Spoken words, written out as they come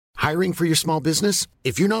Hiring for your small business?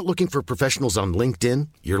 If you're not looking for professionals on LinkedIn,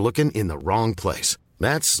 you're looking in the wrong place.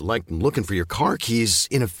 That's like looking for your car keys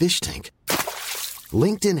in a fish tank.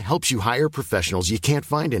 LinkedIn helps you hire professionals you can't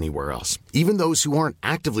find anywhere else, even those who aren't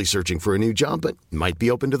actively searching for a new job but might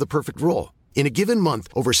be open to the perfect role. In a given month,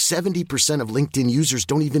 over 70% of LinkedIn users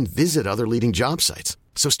don't even visit other leading job sites.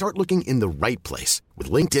 So start looking in the right place.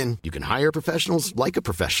 With LinkedIn, you can hire professionals like a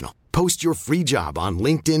professional. Post your free job on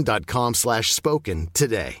linkedin.com/spoken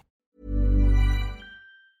today.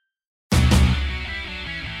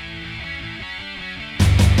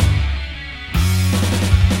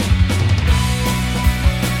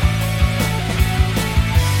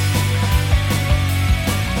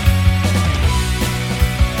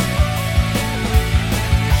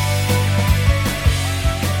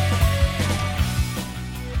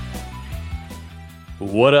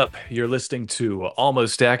 What up? You're listening to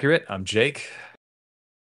Almost Accurate. I'm Jake.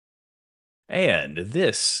 And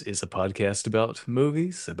this is a podcast about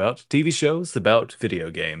movies, about TV shows, about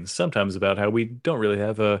video games, sometimes about how we don't really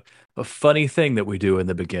have a funny thing that we do in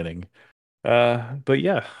the beginning. But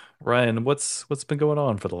yeah, Ryan, what's been going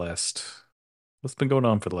on for the last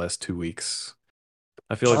 2 weeks?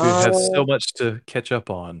 I feel like we've had so much to catch up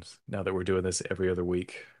on now that we're doing this every other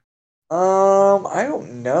week. I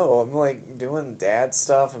don't know. I'm like doing dad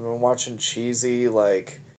stuff. I've been watching cheesy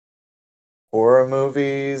like horror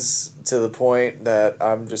movies to the point that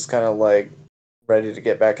I'm just kind of like ready to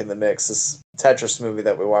get back in the mix. This Tetris movie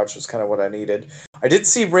that we watched was kind of what I needed. I did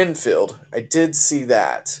see Renfield. I did see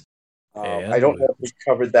that. I don't know if we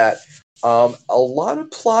covered that. A lot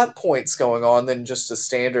of plot points going on than just a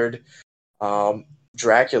standard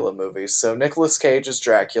Dracula movie. So Nicolas Cage is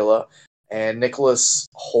Dracula, and Nicholas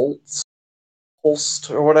Holst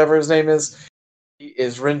or whatever his name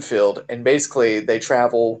is Renfield, and basically they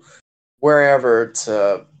travel wherever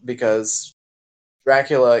because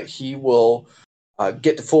Dracula, he will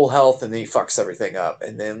get to full health and then he fucks everything up,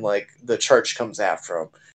 and then like the church comes after him.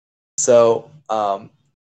 So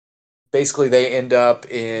basically they end up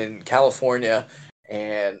in California,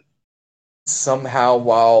 and somehow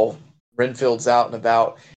while Renfield's out and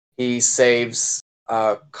about, he saves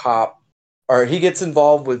a cop, or he gets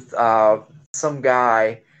involved with some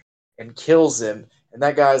guy and kills him, and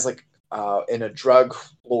that guy's like in a drug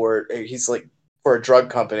lord. He's like for a drug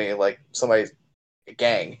company, like somebody, a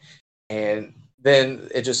gang, and then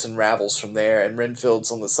it just unravels from there. And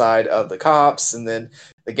Renfield's on the side of the cops, and then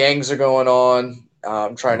the gangs are going on,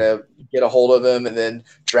 trying to get a hold of him, and then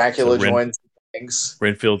Dracula joins the gangs.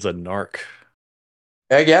 Renfield's a narc.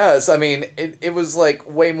 I guess. I mean, it was like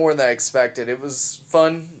way more than I expected. It was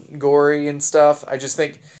fun, gory, and stuff. I just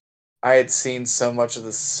think I had seen so much of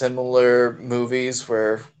the similar movies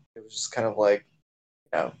where it was just kind of like,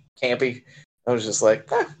 campy. I was just like,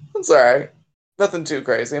 it's all right. Nothing too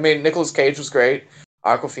crazy. I mean, Nicolas Cage was great.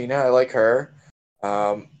 Awkwafina, I like her.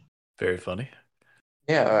 Very funny.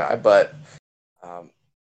 Yeah, but I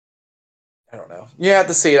don't know. You have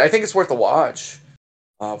to see it. I think it's worth a watch.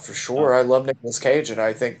 For sure. I love Nicolas Cage, and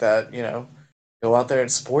I think that, go out there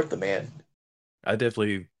and support the man. I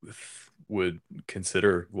definitely would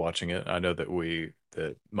consider watching it. I know that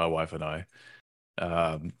my wife and I,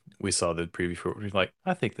 we saw the preview for it. We're like,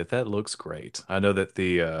 I think that looks great. I know that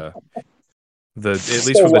at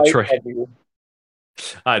least from the trailer,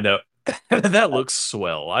 I know that looks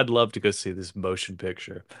swell. I'd love to go see this motion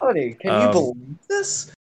picture. Honey, can you believe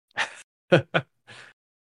this?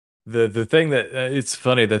 The thing that it's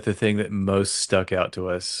funny that the thing that most stuck out to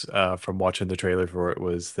us from watching the trailer for it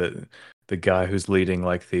was that the guy who's leading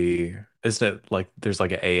isn't it like there's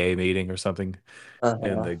like an AA meeting or something,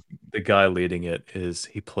 and the guy leading it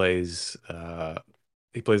he plays a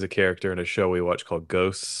character in a show we watch called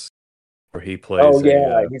Ghosts, where he plays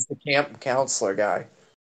he's the camp counselor guy.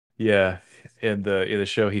 Yeah, in the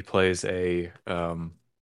show he plays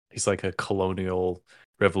he's like a colonial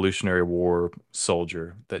Revolutionary War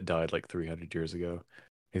soldier that died like 300 years ago.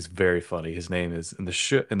 He's very funny. His name is in the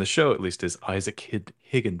show at least is Isaac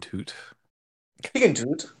Higgintoot.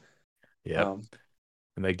 Higgintoot. Yeah.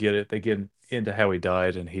 And they get into how he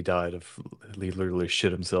died, and he literally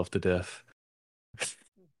shit himself to death.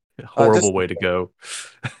 Horrible way to go.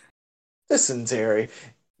 Dysentery.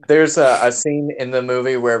 There's a scene in the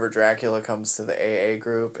movie wherever Dracula comes to the AA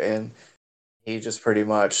group, and he just pretty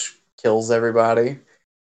much kills everybody.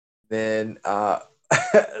 Then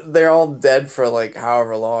they're all dead for like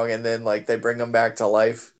however long, and then like they bring them back to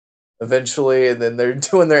life eventually, and then they're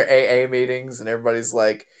doing their AA meetings, and everybody's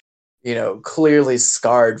like, clearly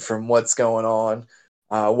scarred from what's going on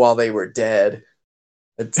while they were dead.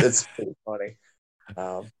 It's pretty funny.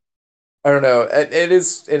 I don't know. It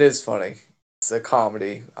is funny. It's a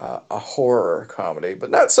comedy, a horror comedy,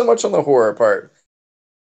 but not so much on the horror part.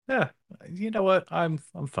 Yeah, you know what? I'm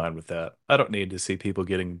fine with that. I don't need to see people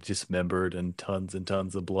getting dismembered and tons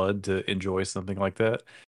of blood to enjoy something like that.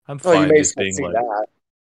 I'm Oh, you fine may just still being see like, that.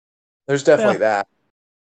 There's definitely yeah, that.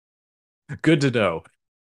 good to know.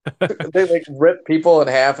 They like rip people in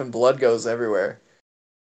half and blood goes everywhere.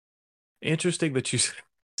 Interesting that you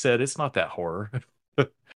said it's not that horror.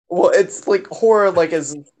 Well, it's like horror, like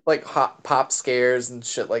as like hot pop scares and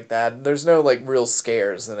shit like that. There's no like real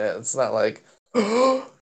scares in it. It's not like, you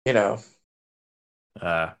know.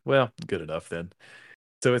 Well, good enough then.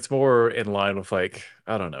 So it's more in line with like,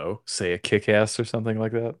 I don't know, say a kick-ass or something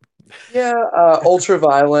like that. Yeah, ultra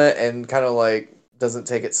violent and kind of like doesn't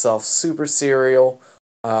take itself super serial.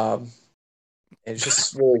 Um, it's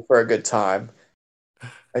just really for a good time.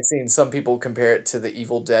 I've seen some people compare it to the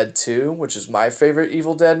Evil Dead 2, which is my favorite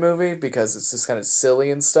Evil Dead movie because it's just kind of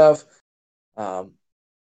silly and stuff. Um,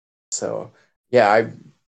 so yeah,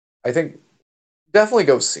 I think definitely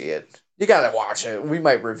go see it. You gotta watch it. We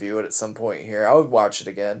might review it at some point here. I would watch it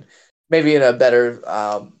again, maybe in a better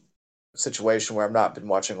situation where I've not been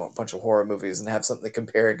watching a bunch of horror movies and have something to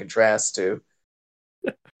compare and contrast to.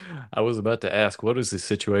 I was about to ask, what is the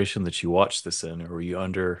situation that you watched this in? Or were you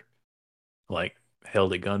under like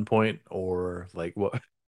held at gunpoint or like what?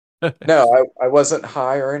 No, I wasn't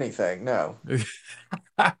high or anything. No.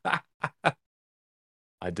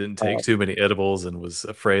 I didn't take Uh, too many edibles and was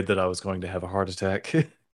afraid that I was going to have a heart attack.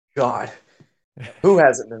 God, who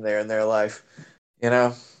hasn't been there in their life? You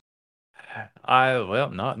know? Well,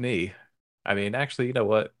 not me. I mean, actually, you know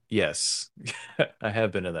what? Yes, I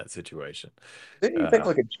have been in that situation. Didn't you think Uh,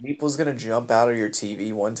 like a Jeep was gonna jump out of your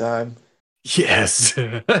TV one time? yes.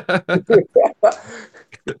 If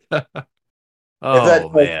that Oh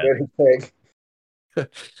tells man. you anything.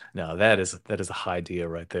 No, that is a high deal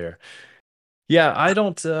right there. Yeah, I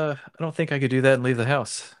don't think I could do that and leave the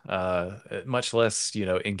house. Much less,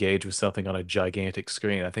 engage with something on a gigantic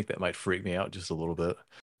screen. I think that might freak me out just a little bit.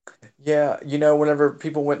 Yeah, whenever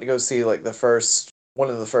people went to go see like the first one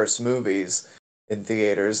of the first movies in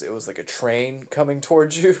theaters, it was like a train coming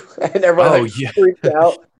towards you, and everybody Oh like yeah. freaked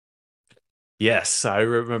out. Yes, I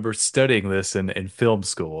remember studying this in film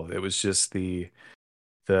school. It was just these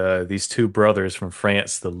two brothers from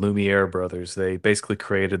France, the Lumiere brothers. They basically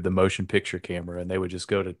created the motion picture camera, and they would just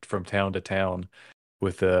go to from town to town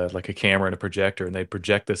with like a camera and a projector, and they'd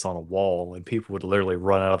project this on a wall, and people would literally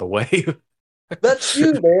run out of the way. That's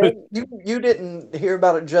you, man. You didn't hear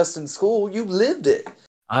about it just in school. You lived it.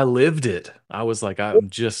 I lived it. I was like, I'm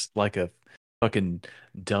just like a fucking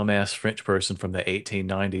dumbass French person from the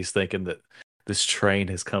 1890s thinking that this train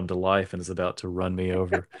has come to life and is about to run me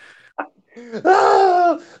over.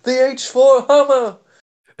 Ah, the H4 Hummer.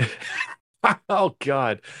 Oh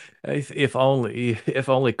God. If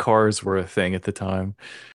only cars were a thing at the time.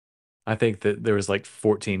 I think that there was like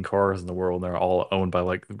 14 cars in the world and they're all owned by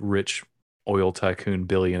like rich oil tycoon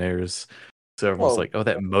billionaires. So everyone's Whoa, like, "Oh,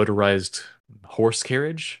 that motorized horse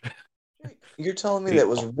carriage?" you're telling me The that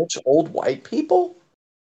was rich old white people?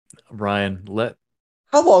 Ryan, let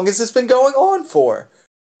How long has this been going on for?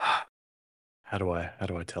 how do I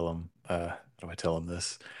tell him how do I tell him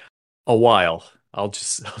this? A while. I'll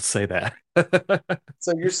say that.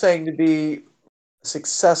 So you're saying to be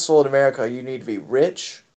successful in America, you need to be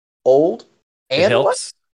rich, old, It and what?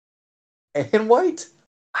 helps. And white?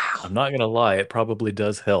 Wow. I'm not gonna lie, it probably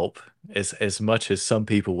does help as much as some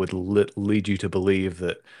people would lead you to believe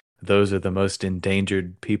that those are the most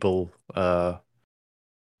endangered people on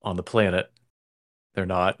the planet. They're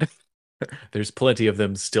not. There's plenty of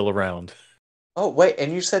them still around. Oh, wait,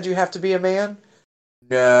 and you said you have to be a man?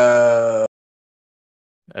 No.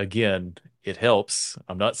 Again, it helps.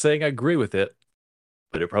 I'm not saying I agree with it,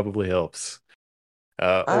 but it probably helps.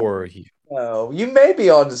 I Or don't know. You may be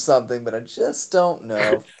onto something, but I just don't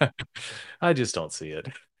know. I just don't see it,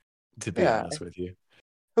 to be Yeah, honest with you.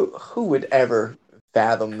 who would ever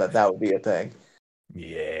fathom that that would be a thing?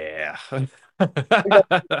 Yeah. What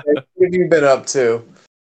have you been up to?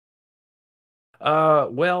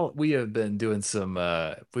 Well, we've been doing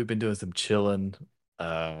some chilling,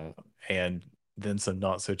 uh, and then some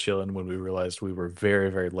not so chilling when we realized we were very,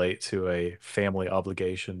 very late to a family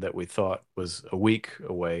obligation that we thought was a week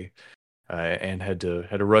away, and had to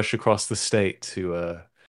rush across the state to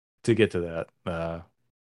get to that.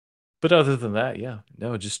 But other than that, yeah,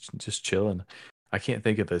 no, just chilling. I can't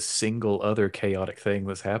think of a single other chaotic thing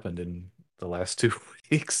that's happened in the last 2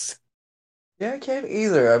 weeks. Yeah, I can't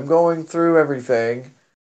either. I'm going through everything.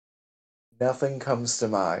 Nothing comes to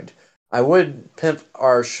mind. I would pimp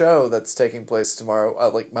our show that's taking place tomorrow,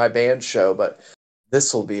 like my band show, but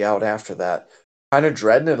this will be out after that. Kind of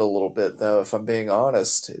dreading it a little bit, though, if I'm being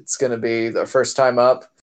honest. It's going to be the first time up.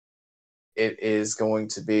 It is going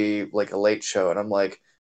to be like a late show. And I'm like,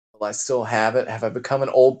 will I still have it? Have I become an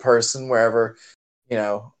old person wherever, you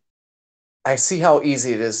know, I see how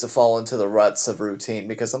easy it is to fall into the ruts of routine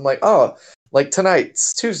because I'm like, oh, like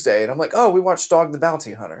tonight's Tuesday. And I'm like, oh, we watched Dog the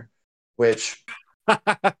Bounty Hunter, which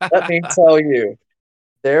let me tell you,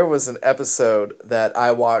 there was an episode that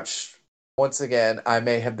I watched. Once again, I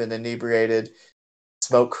may have been inebriated,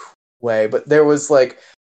 smoke way, but there was like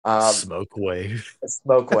Smoke wave. a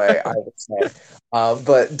smoke way, I would say.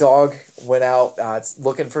 But Dog went out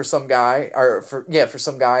looking for some guy, or for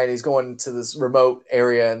some guy, and he's going to this remote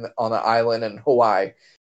area on an island in Hawaii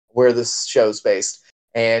where this show's based.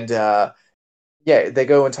 And yeah, they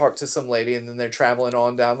go and talk to some lady, and then they're traveling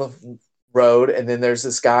on down the road, and then there's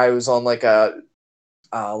this guy who's on like a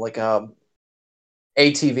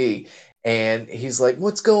ATV, and he's like,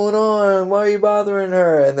 "What's going on? Why are you bothering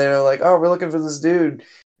her?" And they're like, "Oh, we're looking for this dude."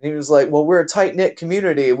 And he was like, "Well, we're a tight knit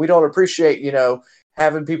community, and we don't appreciate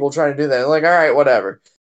having people trying to do that." And like, all right, whatever.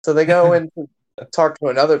 So they go in to talk to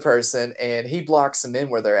another person, and he blocks them in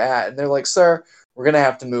where they're at, and they're like, "Sir, we're gonna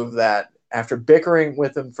have to move that." After bickering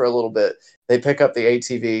with him for a little bit, they pick up the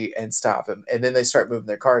ATV and stop him, and then they start moving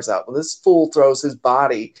their cars out. Well, this fool throws his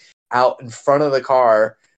body out in front of the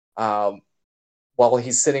car. While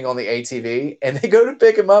he's sitting on the ATV, and they go to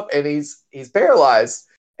pick him up, and he's paralyzed,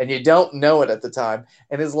 and you don't know it at the time,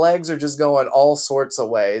 and his legs are just going all sorts of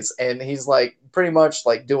ways, and he's like pretty much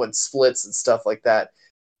like doing splits and stuff like that.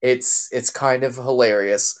 It's kind of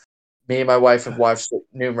hilarious. Me and my wife have watched it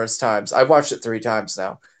numerous times. I've watched it 3 times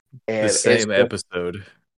now, The and same episode.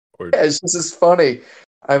 Or it's just as funny.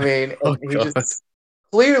 I mean, oh and he god. just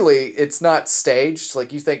clearly it's not staged.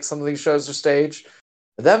 Like you think some of these shows are staged.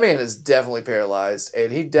 That man is definitely paralyzed,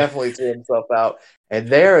 and he definitely threw himself out. And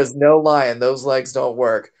there is no lying; those legs don't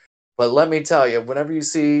work. But let me tell you, whenever you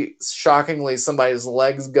see shockingly somebody's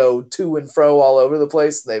legs go to and fro all over the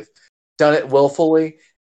place, they've done it willfully,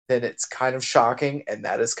 then it's kind of shocking, and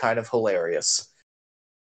that is kind of hilarious.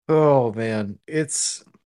 Oh man, it's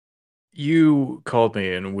you called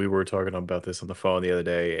me and we were talking about this on the phone the other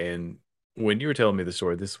day, and when you were telling me the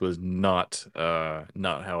story, this was not how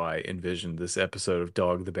I envisioned this episode of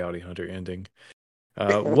Dog the Bounty Hunter ending.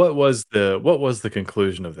 What was the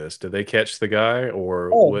conclusion of this? Did they catch the guy,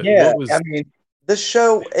 or Oh what yeah, what I was mean, the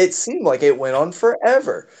show. It seemed like it went on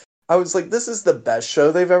forever. I was like, this is the best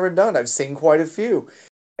show they've ever done. I've seen quite a few,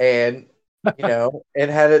 and it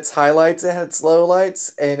had its highlights, it had its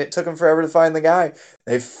lowlights, and it took them forever to find the guy.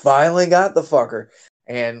 They finally got the fucker,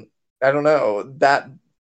 and I don't know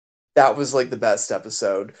that was like the best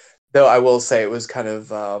episode. Though I will say it was kind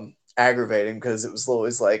of aggravating because it was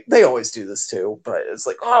always like they always do this too, but it's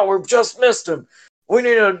like, oh, we just missed him. We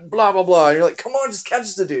need a blah blah blah. And you're like, come on, just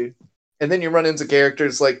catch the dude. And then you run into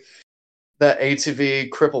characters like that ATV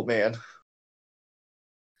crippled man.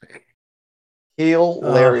 uh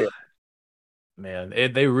Hilarious. man,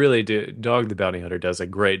 they really do. Dog the Bounty Hunter does a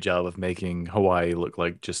great job of making Hawaii look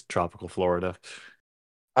like just tropical Florida.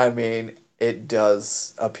 I mean, it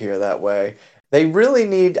does appear that way. They really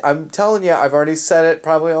need, I'm telling you, I've already said it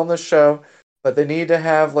probably on the show, but they need to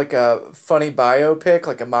have like a funny biopic,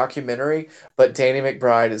 like a mockumentary, but Danny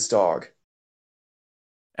McBride is dog.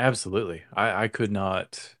 Absolutely. I could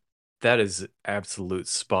not. That is absolute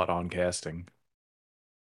spot on casting.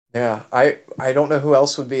 Yeah, I don't know who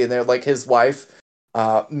else would be in there, like his wife.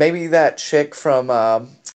 Maybe that chick from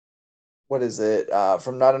what is it?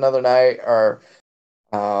 From Not Another Night, or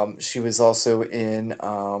she was also in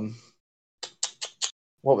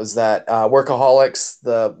what was that? Workaholics,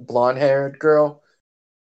 the blonde-haired girl.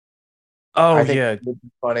 Oh I think yeah, it would be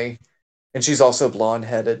funny. And she's also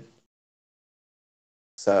blonde-headed.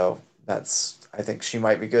 So I think she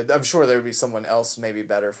might be good. I'm sure there would be someone else maybe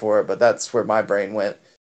better for it, but that's where my brain went.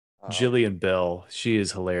 Um, Jillian Bell. She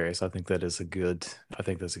is hilarious. I think that's a good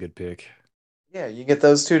pick. yeah, you get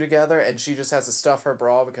those two together, and she just has to stuff her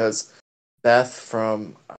bra because Beth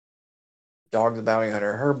from Dog the Bounty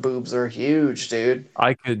Hunter, her boobs are huge, dude.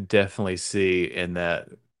 I could definitely see in that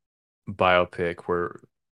biopic where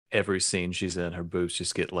every scene she's in, her boobs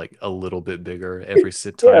just get like a little bit bigger every Yeah,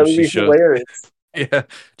 it time would she be shows. hilarious. Yeah,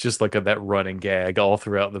 just like that running gag all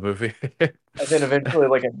throughout the movie. And then eventually,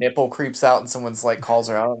 like a nipple creeps out, and someone's like calls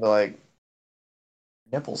her out, and they're like,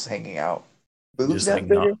 "Nipples hanging out, boobs just like got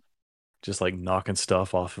bigger." not just like knocking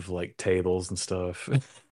stuff off of like tables and stuff.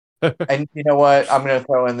 And you know what? I'm gonna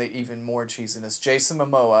throw in the even more cheesiness. Jason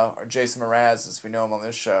Momoa, or Jason Mraz, as we know him on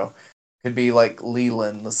this show, could be like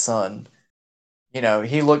Leland, the son.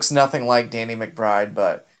 He looks nothing like Danny McBride,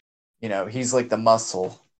 but he's like the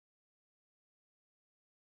muscle.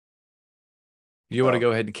 You want to So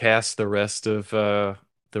go ahead and cast the rest of Dog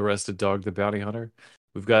the Bounty Hunter?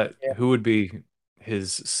 We've got yeah. who would be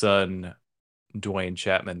his son, Dwayne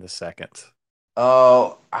Chapman the second.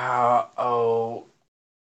 Oh,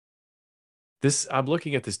 This I'm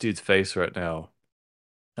looking at this dude's face right now.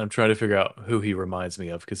 I'm trying to figure out who he reminds me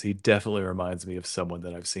of because he definitely reminds me of someone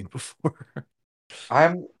that I've seen before.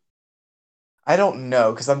 I'm I don't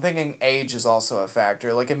know because I'm thinking age is also a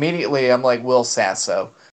factor. Like immediately, I'm like Will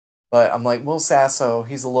Sasso, but I'm like Will Sasso.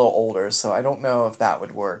 He's a little older, so I don't know if that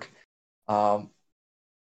would work. Um,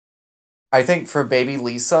 I think for baby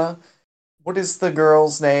Lisa, what is the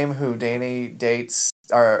girl's name who Danny dates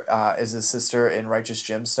or is his sister in Righteous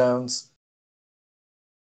Gemstones?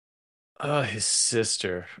 His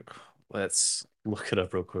sister. Let's look it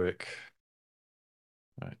up real quick.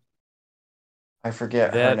 All right. I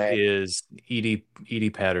forget her That name. is Edie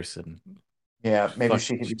Patterson. Yeah, maybe Fuck,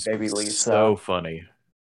 she could be she's baby Lisa. so funny.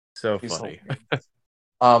 So She's funny. hilarious.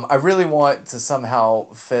 I really want to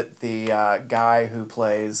somehow fit the guy who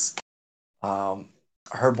plays um,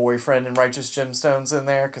 her boyfriend in Righteous Gemstones in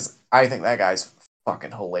there because I think that guy's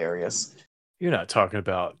fucking hilarious. You're not talking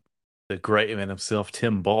about the great man himself,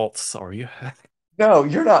 Tim Baltz, are you? No,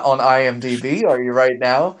 you're not on IMDb, are you right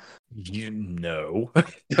now? You know.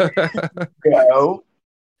 No.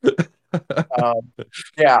 Um,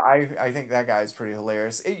 yeah, I think that guy's pretty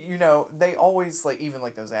hilarious. They always like even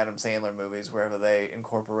like those Adam Sandler movies, wherever they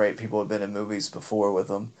incorporate people who've been in movies before with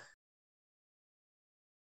them.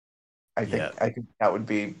 I Yeah. think I think that would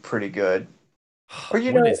be pretty good. Or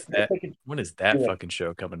if they could When is that do it, fucking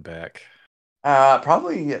show coming back?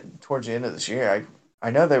 probably towards the end of this year.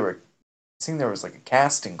 I know they were seeing there was like a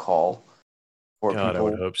casting call for God, I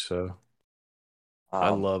would people. hope so.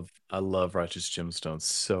 Um, I love Righteous Gemstones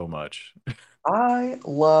so much. I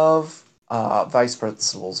love Vice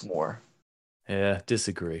Principals more. Yeah,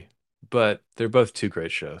 disagree. But they're both two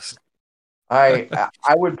great shows. I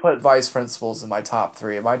would put Vice Principals in my top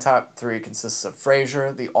three. My top three consists of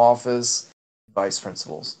Frasier, The Office, Vice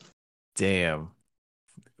Principals. Damn.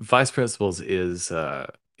 Vice Principals is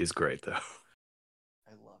great though.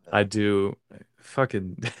 I love it. I do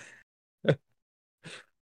fucking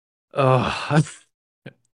oh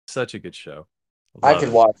such a good show. I Love could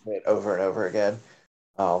it. watch it over and over again.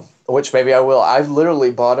 Which maybe I will. I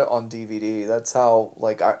literally bought it on DVD. That's how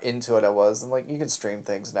like into it I was. And like you can stream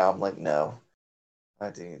things now. I'm like, no, I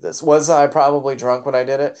do need this. Was I probably drunk when I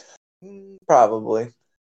did it? Probably.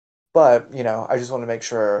 But I just want to make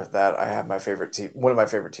sure that I have one of my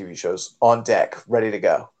favorite TV shows on deck, ready to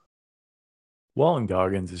go. Walton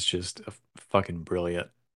Goggins is just fucking brilliant.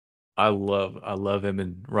 I love him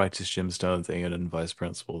in Righteous Gemstones and in Vice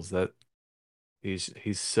Principals. That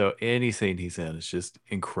he's so anything he's in is just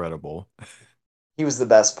incredible. He was the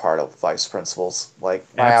best part of Vice Principals. Like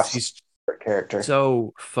my absolute He's favorite character.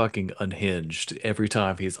 so fucking unhinged every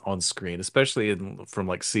time he's on screen, especially from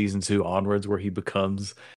like season two onwards, where he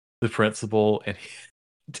becomes the principal and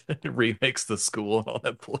he remakes the school and all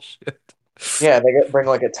that bullshit. Yeah, they bring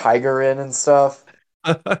like a tiger in and stuff.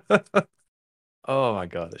 Oh my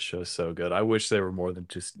God, this show's so good. I wish there were more than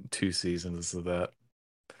just two seasons of that.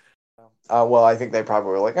 Well, I think they probably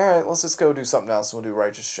were like, all right, let's just go do something else. We'll do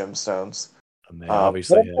Righteous Gemstones. And they But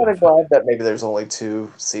obviously I'm kind of have. glad that maybe there's only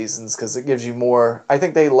two seasons because it gives you more. I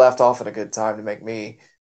think they left off at a good time to make me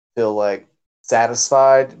feel like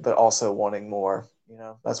satisfied, but also wanting more.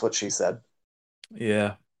 That's what she said.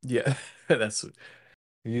 Yeah, yeah. That's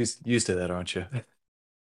you're used to that, aren't you?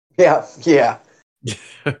 Yeah, yeah,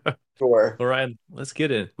 sure. Well, Ryan, let's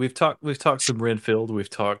get in. We've talked some Renfield. We've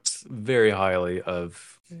talked very highly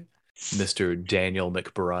of Mr. Daniel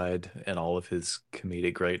McBride and all of his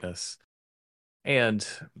comedic greatness. And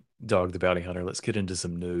Dog the Bounty Hunter. Let's get into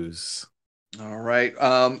some news. All right.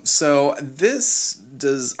 So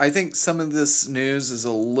I think some of this news is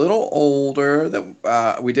a little older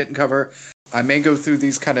that we didn't cover. I may go through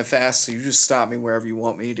these kind of fast, so you just stop me wherever you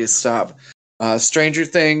want me to stop. Stranger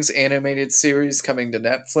Things animated series coming to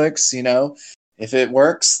Netflix. If it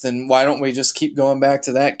works, then why don't we just keep going back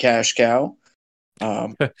to that cash cow?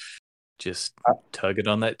 Um, Just tugging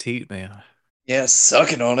on that teat, man. Yeah,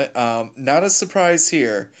 sucking on it. Not a surprise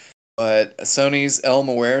here, but Sony's El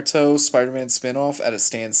Muerto Spider-Man spinoff at a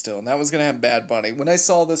standstill, and that was gonna have Bad Bunny. When I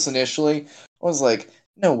saw this initially, I was like,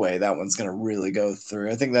 no way, that one's gonna really go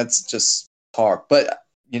through. I think that's just talk. But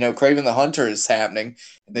Craven the Hunter is happening,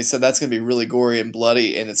 and they said that's gonna be really gory and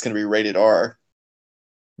bloody, and it's gonna be rated R,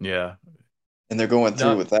 Yeah. and they're going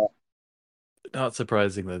through Not with that. not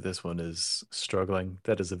surprising that this one is struggling.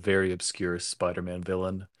 That is a very obscure Spider-Man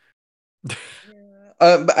villain. Yeah.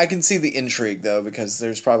 But I can see the intrigue though, because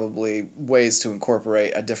there's probably ways to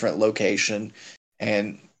incorporate a different location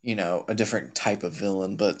and a different type of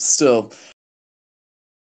villain, but still,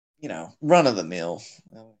 run of the mill,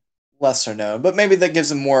 lesser known. But maybe that gives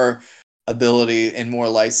them more ability and more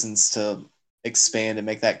license to expand and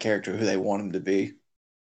make that character who they want him to be.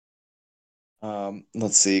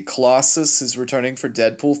 Let's see. Colossus is returning for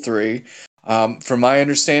Deadpool 3. From my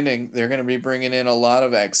understanding, they're going to be bringing in a lot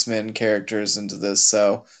of X-Men characters into this.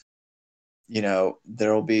 So,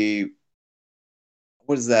 there'll be,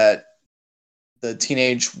 what is that? The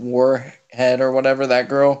Teenage Warhead or whatever, that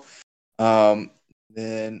girl. Um,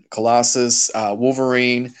 then Colossus,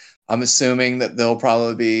 Wolverine. I'm assuming that they'll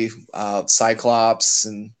probably be Cyclops,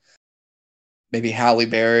 and maybe Halle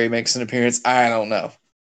Berry makes an appearance. I don't know.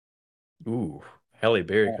 Ooh, Halle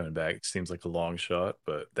Berry coming back seems like a long shot,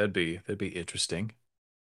 but that'd be interesting.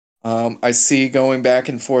 I see going back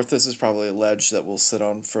and forth. This is probably a ledge that we'll sit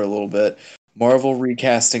on for a little bit. Marvel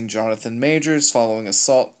recasting Jonathan Majors following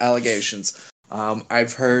assault allegations.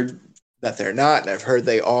 I've heard that they're not, and I've heard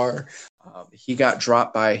they are. He got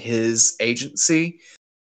dropped by his agency,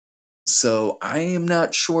 so I am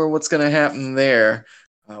not sure what's going to happen there.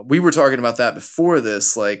 We were talking about that before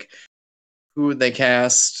this, like who would they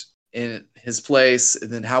cast in his place, and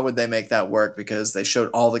then how would they make that work? Because they showed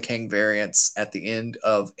all the King variants at the end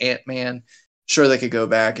of Ant-Man. Sure, they could go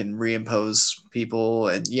back and reimpose people,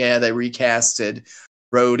 and yeah, they recasted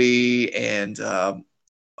Rhodey and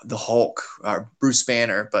the Hulk, or Bruce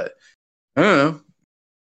Banner, but I don't know.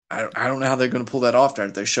 I don't know how they're going to pull that off.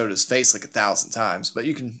 They showed his face like 1,000 times, but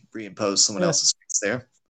you can reimpose someone Eh, else's face there.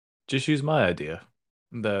 just use my idea.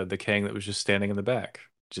 The Kang that was just standing in the back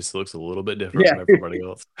just looks a little bit different Yeah, from everybody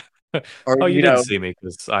else. or Oh, you didn't see me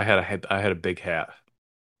because I had a big hat.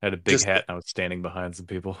 I had a big just hat and I was standing behind some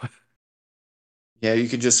people. yeah, you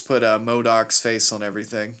could just put Modoc's face on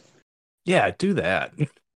everything. Yeah, do that.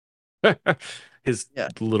 His Yeah,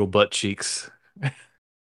 little butt cheeks.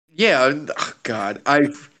 yeah. Oh, God, I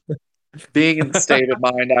being in the state of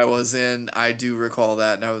mind I was in, I do recall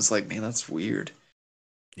that, and I was like, man, that's weird.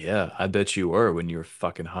 Yeah, I bet you were when you were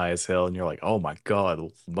fucking high as hell and you're like, oh my God,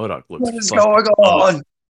 Modoc looks What is fucked going up. on?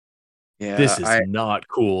 Yeah, This is not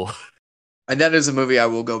cool. and that is a movie I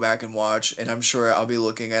will go back and watch, and I'm sure I'll be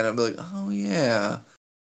looking at it and be like, oh yeah,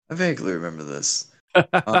 I vaguely remember this.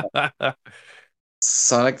 Uh,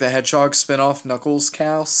 Sonic the Hedgehog spinoff Knuckles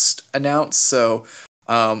cast announced, so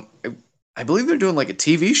I believe they're doing like a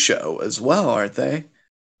TV show as well, aren't they?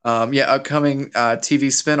 Yeah, upcoming TV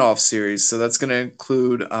spinoff series. So that's going to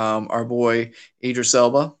include our boy Idris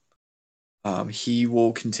Elba. He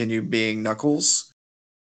will continue being Knuckles.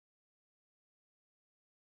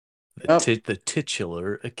 Yep, The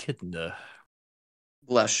titular echidna.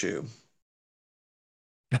 bless you.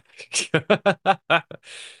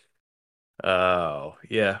 Oh,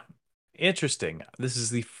 yeah. Interesting. This is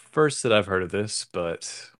the first that I've heard of this,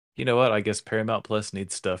 but you know what? I guess Paramount Plus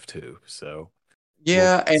needs stuff too. So we'll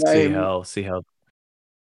Yeah, and see I'm how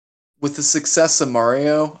with the success of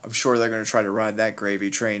Mario, I'm sure they're going to try to ride that gravy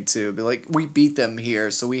train too. Be like, we beat them here,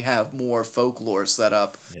 so we have more folklore set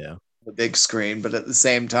up yeah. on the big screen. But at the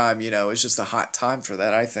same time, it's just a hot time for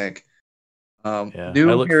that, I think. Yeah. I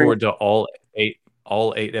New look Harry. forward to all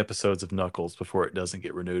eight episodes of Knuckles before it doesn't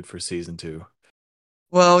get renewed for season two.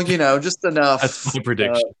 Well, just That's enough. my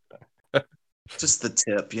prediction. Just the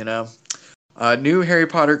tip. New Harry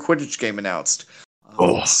Potter Quidditch game announced.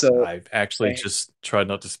 Oh, So, I actually just tried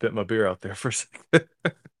not to spit my beer out there for a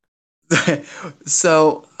second.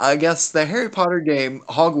 so I guess the Harry Potter game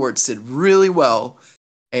Hogwarts did really well,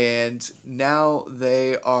 and now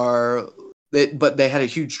but they had a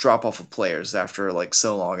huge drop off of players after like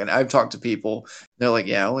so long. And I've talked to people, they're like,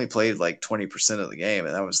 yeah, I only played like 20% of the game,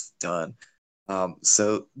 and that was done.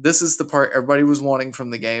 So this is the part everybody was wanting from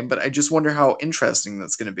the game, but I just wonder how interesting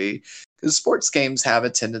that's going to be, because sports games have a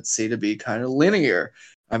tendency to be kind of linear.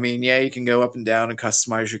 I mean, yeah, you can go up and down and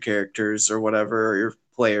customize your characters or whatever, or your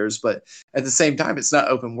players, but at the same time, it's not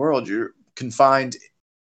open world. You're confined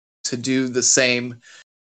to do the same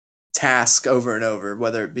task over and over,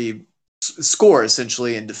 whether it be score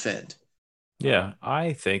essentially and defend. Yeah,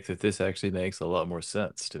 I think that this actually makes a lot more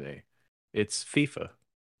sense to me. It's FIFA.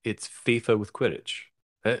 It's FIFA with Quidditch.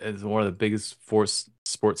 It's one of the biggest force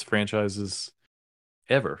sports franchises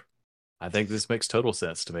ever. I think this makes total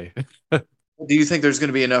sense to me. Do you think there's going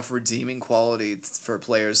to be enough redeeming quality for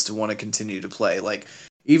players to want to continue to play? Like,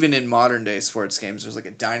 even in modern day sports games, there's like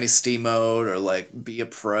a dynasty mode, or like be a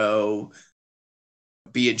pro,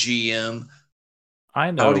 be a GM. I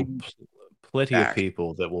How do know you plenty of back?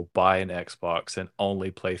 people that will buy an Xbox and only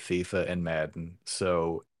play FIFA and Madden.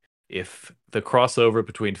 So if the crossover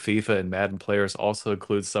between FIFA and Madden players also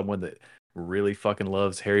includes someone that really fucking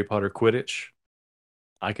loves Harry Potter Quidditch,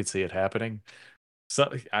 I could see it happening.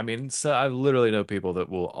 So I mean, so I literally know people that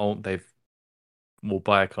will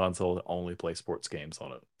buy a console and only play sports games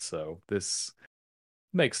on it. So this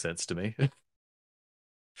makes sense to me.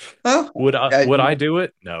 Oh, Would I do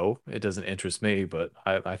it? No, it doesn't interest me, but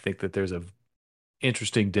I think that there's a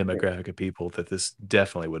interesting demographic of people that this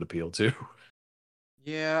definitely would appeal to.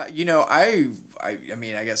 yeah, I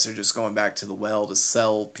mean, I guess they're just going back to the well to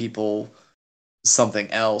sell people something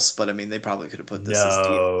else, but I mean, they probably could have put this as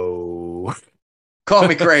deal. No. Call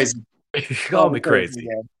me crazy. Call Call me me crazy crazy.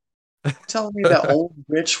 again. Telling me that old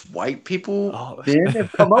rich white people Oh, then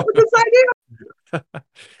have come up with this idea to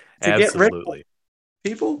get rich absolutely.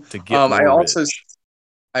 people. To get I more also rich.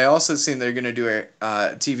 I also seen they're gonna do a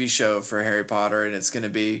TV show for Harry Potter, and it's gonna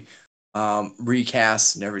be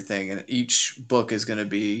recast and everything, and each book is gonna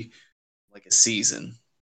be like a season.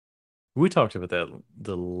 We talked about that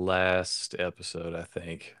the last episode, I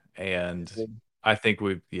think. And I think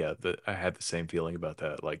I had the same feeling about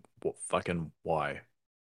that. Like, well, fucking why?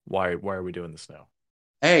 Why are we doing this now?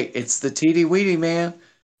 Hey, it's the teeny weedy man.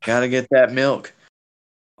 Gotta get that milk.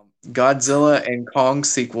 Godzilla and Kong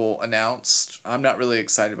sequel announced. I'm not really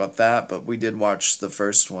excited about that, but we did watch the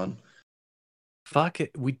first one. Fuck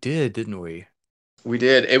it. We did, didn't we? We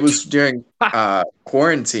did. It was during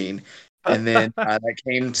quarantine, and then that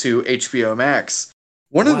came to HBO Max.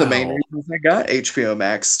 One of the main Wow. reasons I got HBO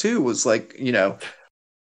Max too was like,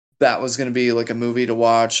 that was going to be like a movie to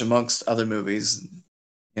watch amongst other movies.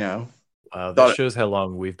 You know, Wow, that thought shows how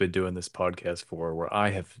long we've been doing this podcast for, where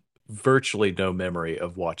I have virtually no memory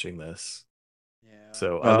of watching this. yeah.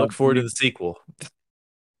 So I Well, look forward to the sequel.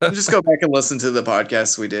 just go back and listen to the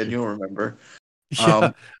podcast we did. You'll remember. Yeah.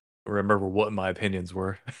 Um, Remember what my opinions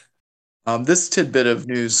were. this tidbit of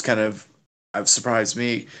news kind of surprised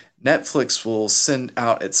me. Netflix will send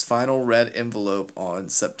out its final red envelope on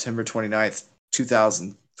September 29th,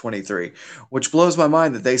 2023, which blows my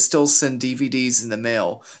mind that they still send DVDs in the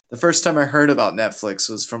mail. The first time I heard about Netflix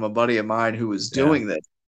was from a buddy of mine who was Yeah. doing this,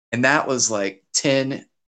 and that was like 10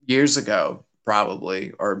 years ago,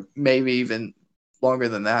 probably, or maybe even longer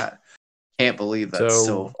than that. Can't believe that's So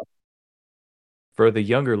still. for the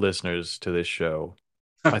younger listeners to this show,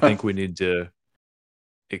 I think we need to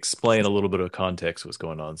explain a little bit of context what's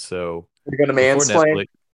going on. So You're gonna before mansplain? Netflix,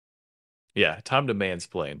 yeah, time to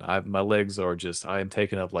mansplain. My legs are just I am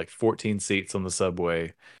taking up like 14 seats on the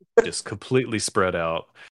subway, just completely spread out,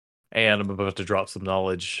 and I'm about to drop some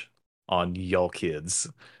knowledge on y'all kids.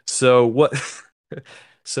 So what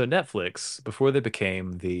so Netflix, before they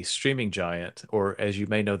became the streaming giant, or as you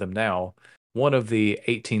may know them now, one of the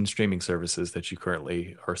 18 streaming services that you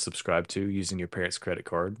currently are subscribed to using your parents' credit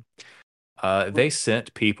card, they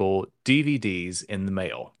sent people DVDs in the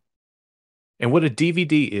mail. And what a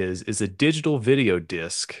DVD is a digital video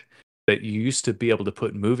disc that you used to be able to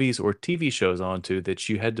put movies or TV shows onto that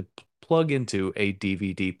you had to plug into a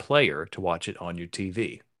DVD player to watch it on your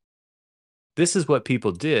TV. This is what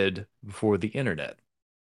people did before the internet.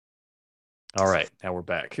 All right, now we're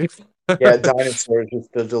back. Yeah, dinosaurs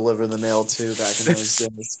used to deliver the mail too back in those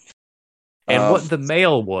days. And Um, what the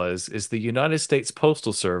mail was is the United States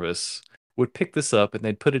Postal Service would pick this up and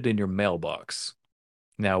they'd put it in your mailbox.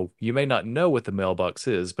 Now, you may not know what the mailbox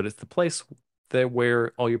is, but it's the place there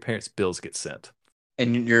where all your parents' bills get sent.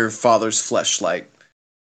 and your father's fleshlight.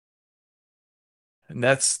 And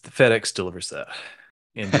that's FedEx delivers that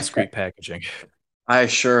in discreet packaging. I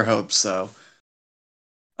sure hope so.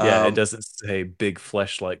 Yeah, and it Um, doesn't say big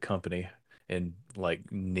fleshlight company in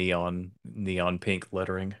like neon pink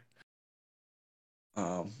lettering.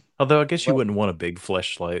 um, Although I guess you well, wouldn't want a big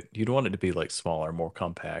fleshlight. You'd want it to be like smaller, more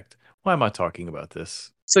compact. Why am I talking about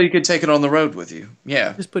this? so you could take it on the road with you.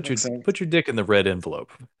 Yeah, Just makes sense. put your dick in the red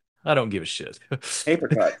envelope. I don't give a shit. Paper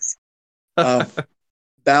cuts. Um,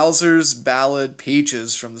 Bowser's Ballad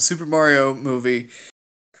Peaches from the Super Mario movie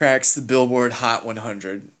cracks the Billboard Hot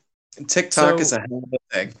 100. And TikTok is So a hell of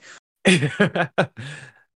a thing.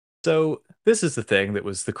 So this is the thing that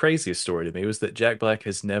was the craziest story to me was that Jack Black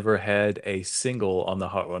has never had a single on the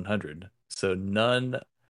Hot 100. So none,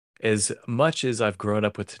 as much as I've grown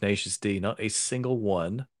up with Tenacious D, not a single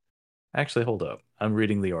one. Actually, hold up. I'm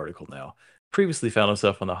reading the article now. Previously found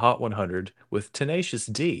himself on the Hot 100 with Tenacious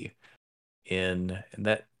D in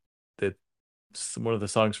that the one of the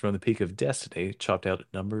songs from the Peak of Destiny chopped out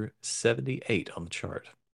at number 78 on the chart.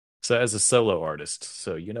 So as a solo artist,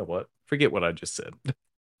 so you know what? Forget what I just said.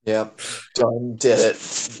 Yep, done did it.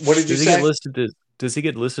 What did you Does he get say? listed as does he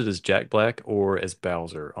get listed as Jack Black or as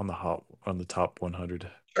Bowser on the top 100?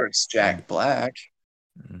 Sure, it's On Jack Black.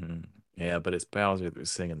 Mhm. Yeah, but it's Bowser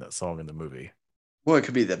that's singing that song in the movie. Well, it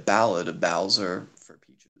could be the Ballad of Bowser for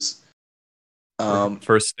Peaches. Um,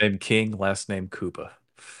 First name King, last name Koopa.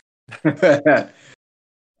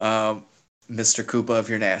 um, Mr. Koopa, if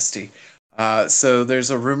you're nasty. So there's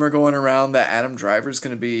a rumor going around that Adam Driver's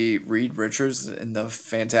going to be Reed Richards in the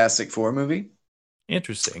Fantastic Four movie.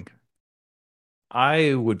 Interesting.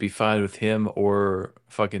 I would be fine with him or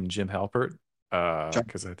fucking Jim Halpert. John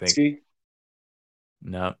Because I think Krasinski?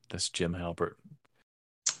 no, that's Jim Halpert.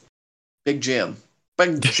 Big Jim.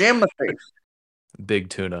 Big Jim the face. Big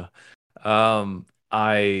tuna.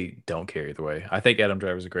 I don't care either way. I think Adam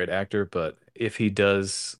Driver's a great actor, but if he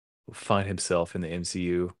does find himself in the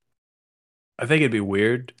MCU, I think it'd be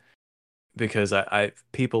weird because I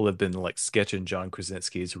people have been like sketching John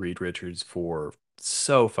Krasinski as Reed Richards for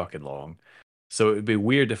so fucking long. So it'd be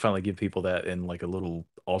weird to finally give people that in like a little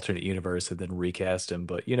alternate universe and then recast him.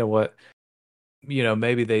 But you know what?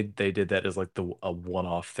 Maybe they did that as like a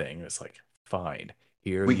one-off thing. It's like, fine,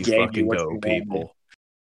 here We you gave you fucking what go, you wanted. people.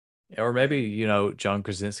 Or maybe, John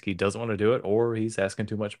Krasinski doesn't want to do it, or he's asking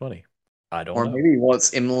too much money. I don't Or know. maybe he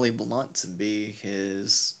wants Emily Blunt to be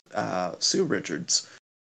his Sue Richards.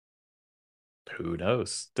 Who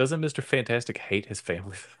knows? Doesn't Mr. Fantastic hate his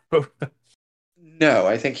family though? No,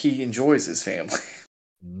 I think he enjoys his family.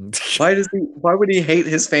 Why would he hate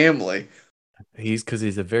his family? He's because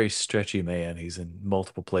he's a very stretchy man. He's in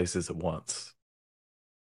multiple places at once.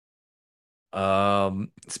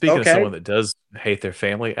 Speaking of Okay, someone that does hate their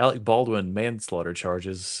family, Alec Baldwin manslaughter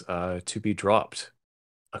charges to be dropped,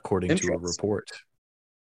 according to a interesting. report.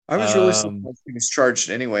 I was really Um, surprised he was charged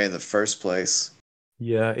anyway in the first place.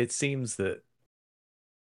 yeah, it seems that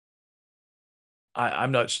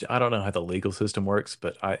I'm not. I don't know how the legal system works,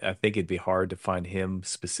 but I think it'd be hard to find him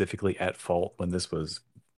specifically at fault when this was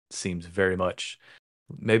seems very much.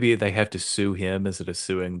 Maybe they have to sue him instead of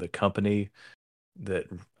suing the company. That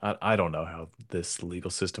I don't know how this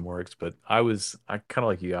legal system works, but I kind of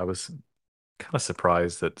like you. I was kind of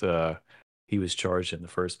surprised that he was charged in the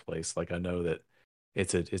first place. Like I know that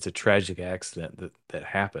it's a tragic accident that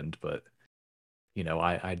happened, but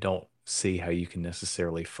I don't see how you can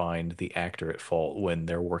necessarily find the actor at fault when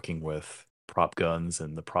they're working with prop guns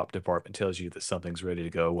and the prop department tells you that something's ready to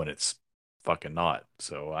go when it's fucking not.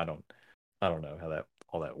 So I don't know how that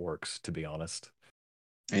all that works, to be honest.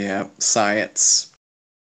 Yeah, science.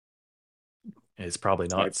 It's probably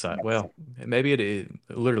not Science. science. Well, maybe it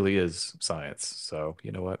literally is science. So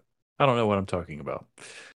you know what? I don't know what I'm talking about.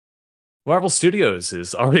 Marvel Studios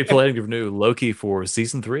is already planning to renew Loki for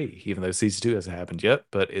season three, even though season two hasn't happened yet.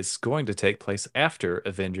 But it's going to take place after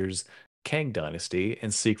Avengers, Kang Dynasty,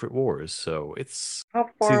 and Secret Wars. So it's How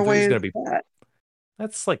far season three away is is going to be that?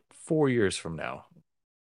 that's like 4 years from now,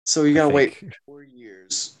 So you I gotta wait think. 4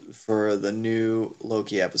 years for the new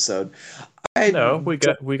Loki episode. I No, we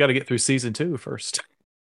don't, got to get through season two first.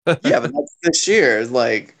 yeah, but that's this year.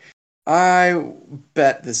 Like, I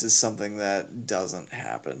bet this is something that doesn't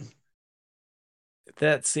happen.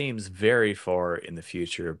 That seems very far in the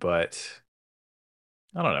future, but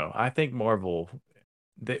I don't know. I think Marvel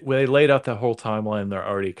when they laid out the whole timeline, they're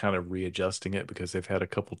already kind of readjusting it because they've had a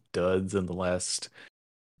couple duds in the last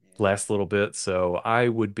little bit. So I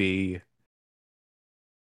would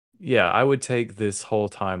take this whole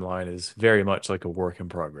timeline as very much like a work in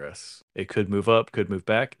progress. It could move up, could move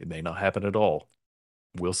back. It may not happen at all.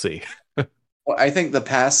 We'll see. Well, I think the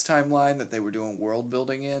past timeline that they were doing world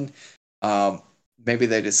building in, um, maybe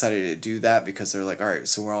they decided to do that because they're like, all right,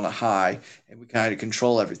 so we're on a high and we kind of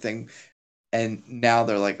control everything. And now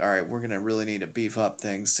they're like, all right, we're gonna really need to beef up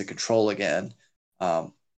things to control again.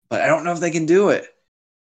 Um, but I don't know if they can do it.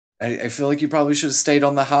 I feel like you probably should have stayed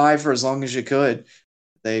on the high for as long as you could.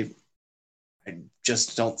 They, I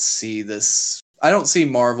just don't see this. I don't see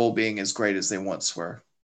Marvel being as great as they once were.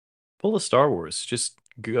 Pull a Star Wars. Just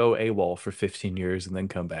go AWOL for 15 years and then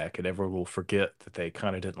come back, and everyone will forget that they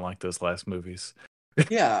kind of didn't like those last movies.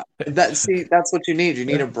 Yeah, that's what you need. You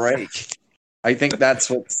need a break. I think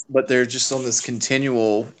that's but they're just on this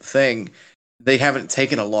continual thing. They haven't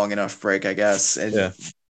taken a long enough break, I guess, Yeah. and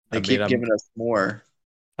I they mean, keep giving us more.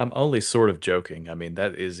 I'm only sort of joking. I mean,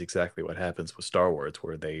 that is exactly what happens with Star Wars,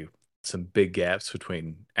 where they some big gaps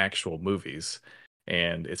between actual movies.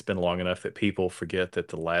 And it's been long enough that people forget that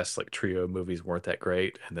the last like trio movies weren't that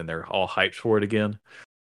great, and then they're all hyped for it again.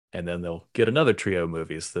 And then they'll get another trio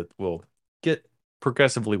movies that will get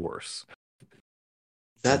progressively worse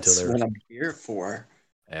until That's they're what I'm here for.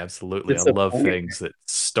 absolutely. I love Disappointment. things that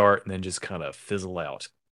start and then just kind of fizzle out.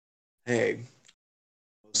 Hey,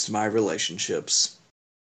 most of my relationships.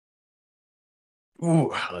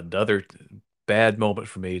 Ooh, another. bad moment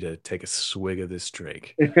for me to take a swig of this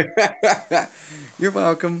drink. You're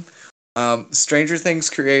welcome. Stranger Things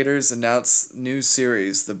creators announce new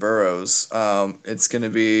series, The Burrows. It's going to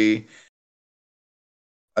be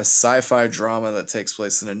a sci-fi drama that takes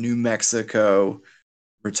place in a New Mexico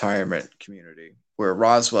retirement community where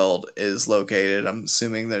Roswell is located. I'm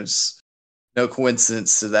assuming there's no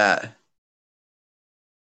coincidence to that.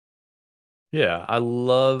 Yeah, I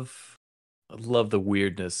love the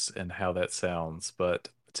weirdness and how that sounds, but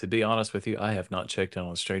to be honest with you, I have not checked in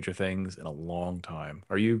on Stranger Things in a long time.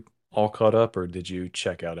 Are you all caught up, or did you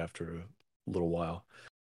check out after a little while?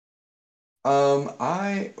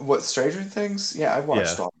 I what Stranger Things? Yeah, I've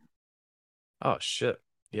watched Yeah. all. Oh shit.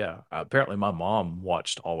 Yeah. Apparently my mom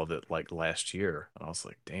watched all of it like last year, and I was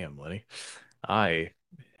like, "Damn, Lenny, I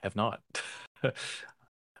have not."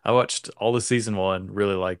 I watched all of season one,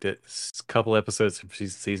 really liked it. Couple episodes from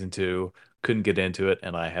season two, couldn't get into it,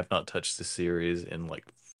 and I have not touched the series in like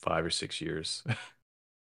 5 or 6 years.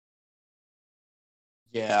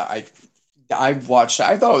 Yeah, I watched it.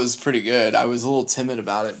 I thought it was pretty good. I was a little timid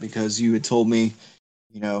about it because you had told me,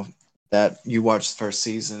 you know, that you watched the first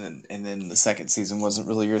season and then the second season wasn't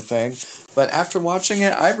really your thing. But after watching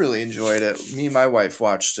it, I really enjoyed it. Me and my wife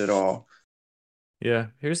watched it all. Yeah,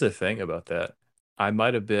 here's the thing about that. I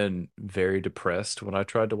might have been very depressed when I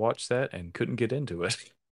tried to watch that and couldn't get into it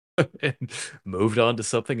and moved on to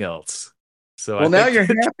something else. So I Well, now think you're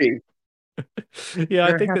that happy. yeah, I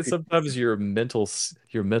You're think that happy. sometimes your mental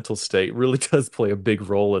state really does play a big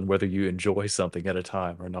role in whether you enjoy something at a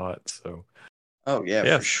time or not. So, Oh yeah, for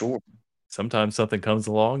yes, sure. sometimes something comes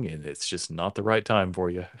along and it's just not the right time for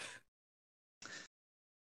you.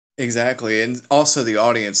 Exactly. And also the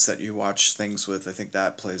audience that you watch things with, I think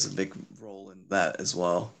that plays a big role in that as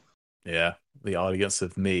well. Yeah, the audience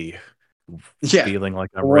of me Yeah. feeling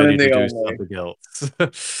like The I'm one ready and to the do only. something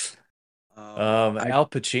else. I Al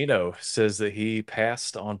Pacino says that he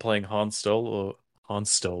passed on playing Han Solo in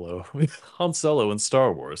Star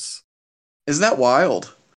Wars. Isn't that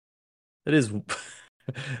wild? It is,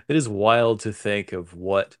 it is wild to think of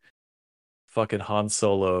what fucking Han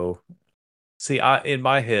Solo. See, I in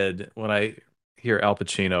my head when I hear Al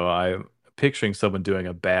Pacino, I'm picturing someone doing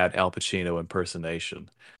a bad Al Pacino impersonation.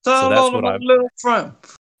 So All that's on what my I'm. little front.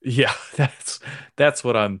 Yeah, that's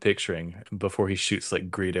what I'm picturing before he shoots like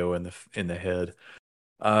Greedo in the head.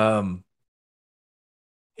 Um,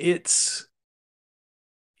 it's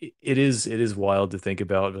it is wild to think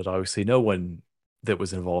about, but obviously no one that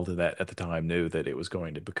was involved in that at the time knew that it was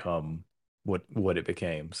going to become what it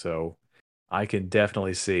became. So I can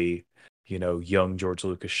definitely see, young George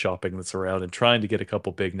Lucas shopping this around and trying to get a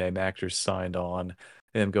couple big name actors signed on,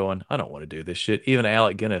 and them going, I don't want to do this shit. Even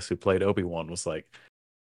Alec Guinness, who played Obi-Wan, was like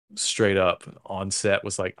straight up on set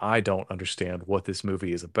was like, I don't understand what this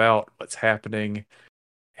movie is about, what's happening,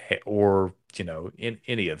 or in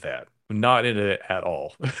any of that. Not in it at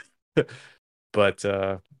all. But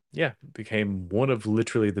yeah, became one of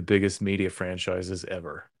literally the biggest media franchises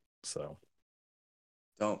ever. So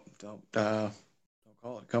Don't call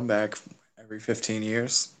it a comeback every 15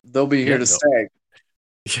 years. They'll be here yeah, to no.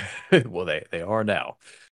 stay. Well, they are now.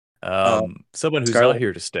 Uh, Someone who's not Scarlett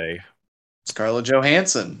here to stay. Scarlett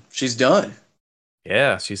Johansson, she's done.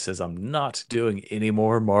 Yeah, she says, I'm not doing any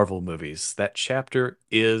more Marvel movies. That chapter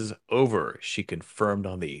is over. She confirmed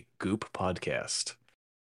on the Goop podcast.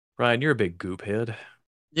 Ryan, you're a big Goop head.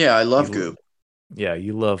 Yeah, I love You Goop. Yeah,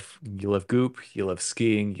 you love Goop, you love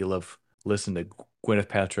skiing, you love listening to Gwyneth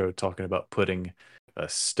Paltrow talking about putting a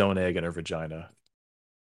stone egg in her vagina.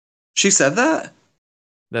 She said that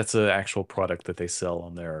That's an actual product that they sell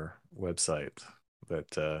on their website.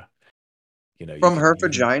 That you from can her you can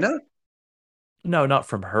vagina. no, not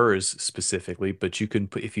from hers specifically, but you can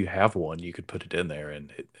put if you have one, you could put it in there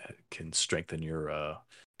and it can strengthen your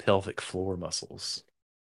pelvic floor muscles,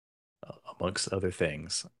 amongst other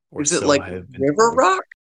things, or Is it so like I have been River told. Rock?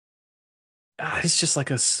 It's just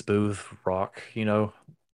like a smooth rock.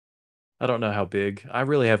 I don't know how big. I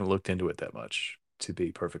really haven't looked into it that much, to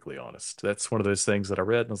be perfectly honest. That's one of those things that I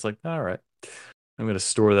read and I was like, all right, I'm going to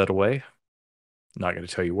store that away. Not going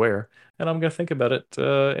to tell you where, and I'm going to think about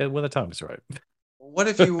it when the time is right. What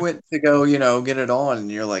if you went to go, get it on,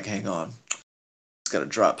 and you're like, hang on, it's gotta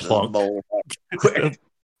drop this Plunk. bowl quick.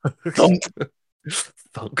 Thump.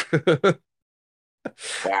 Thunk.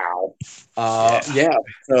 Wow. Yeah. Yeah.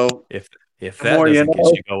 So If if the that more you doesn't get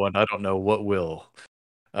know. you going, I don't know what will.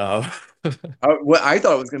 Uh, I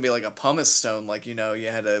thought it was gonna be like a pumice stone, like you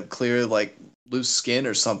had to clear like loose skin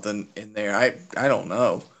or something in there. I don't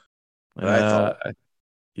know, but I uh, thought.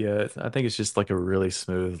 yeah, I think it's just like a really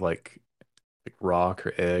smooth like rock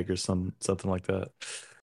or egg or something like that.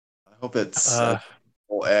 Hope it's a Uh,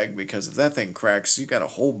 whole egg because if that thing cracks, you got a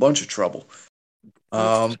whole bunch of trouble.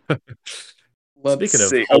 Um, let's Speaking of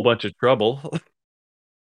see. whole bunch of trouble,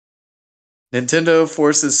 Nintendo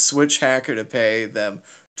forces Switch hacker to pay them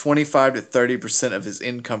 25 to 30% of his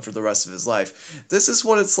income for the rest of his life. This is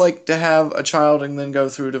what it's like to have a child and then go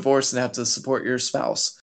through a divorce and have to support your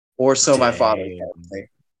spouse. Or so my father damn. told me.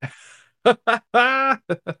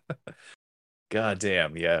 God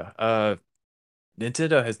damn, yeah.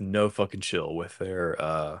 Nintendo has no fucking chill with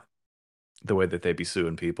their the way that they be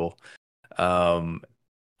suing people. Um,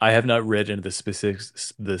 I have not read into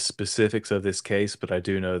the specifics of this case, but I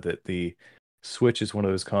do know that the Switch is one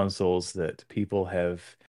of those consoles that people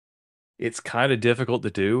have. It's kind of difficult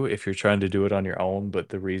to do if you're trying to do it on your own, but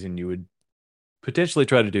the reason you would potentially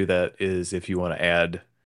try to do that is if you want to add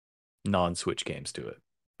non-Switch games to it.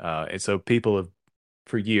 And so people have,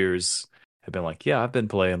 for years, have been like, yeah, I've been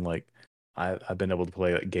playing like I've been able to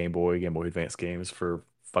play like Game Boy Advance games for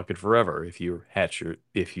fucking forever if you hack your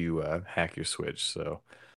Switch. So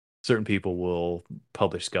certain people will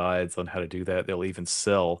publish guides on how to do that. They'll even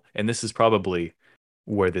sell, and this is probably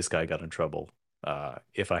where this guy got in trouble.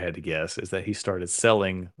 If I had to guess, is that he started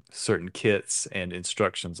selling certain kits and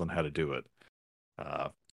instructions on how to do it. Uh,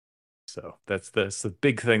 so that's the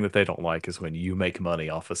big thing that they don't like is when you make money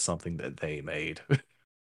off of something that they made.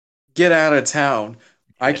 Get out of town.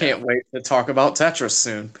 I Yeah. can't wait to talk about Tetris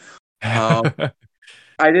soon. Um,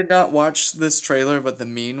 I did not watch this trailer, but the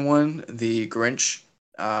mean one, the Grinch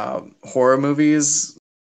horror movies,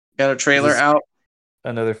 got a Is trailer this out.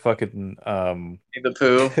 another fucking The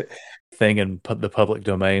Pooh. thing in the public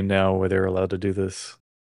domain now where they're allowed to do this?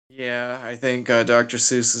 Yeah, I think Dr.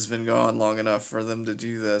 Seuss has been gone long enough for them to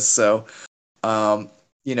do this. So, um,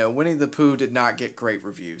 Winnie the Pooh did not get great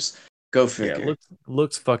reviews. Go Yeah, it figure.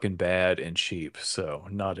 looks fucking bad and cheap, so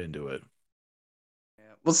not into it.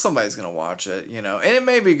 Well, somebody's gonna watch it, and it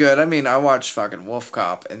may be good. I mean, I watched fucking Wolf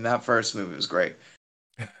Cop, and that first movie was great.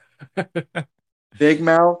 Big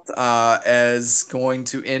Mouth is going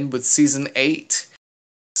to end with season 8,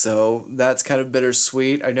 so that's kind of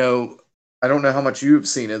bittersweet. I don't know how much you've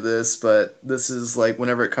seen of this, but this is like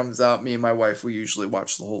whenever it comes out, me and my wife we usually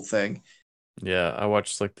watch the whole thing. Yeah, I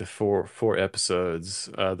watched like the four episodes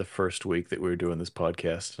the first week that we were doing this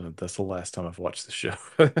podcast, and that's the last time I've watched the show.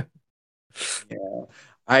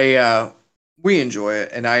 Yeah, we enjoy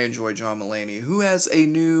it, and I enjoy John Mulaney, who has a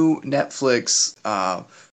new Netflix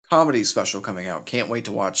comedy special coming out. Can't wait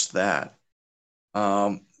to watch that. As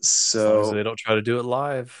long as So they don't try to do it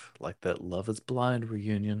live, like that Love Is Blind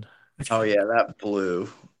reunion. oh yeah, that blew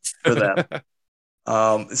for them.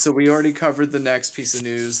 So we already covered the next piece of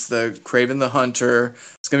news, the Craven the Hunter.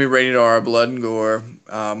 It's gonna be rated R, blood and gore,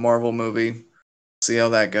 Marvel movie. See how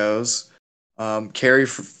that goes. Carrie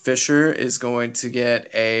Fisher is going to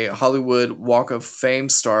get a Hollywood Walk of Fame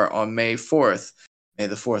star on May 4th. May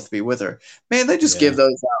the 4th be with her. Man, they just give Yeah.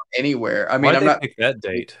 those out anywhere. I mean, Why'd I'm they not pick that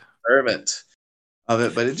date? fervent of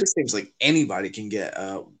it, but it just seems like anybody can get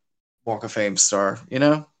a Walk of Fame star, you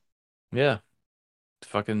know? Yeah,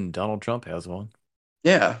 fucking Donald Trump has one.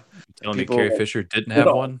 Yeah. You And telling me people Carrie like, Fisher didn't hold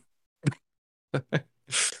have on, one?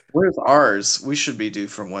 where's ours? We should be due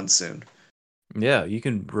for one soon. Yeah, you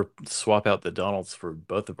can swap out the Donalds for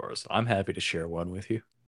both of ours. I'm happy to share one with you,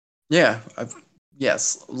 Yeah.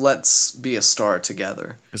 Yes, let's be a star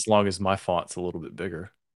together. as long as my font's a little bit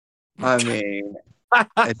bigger. I mean,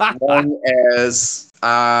 as long as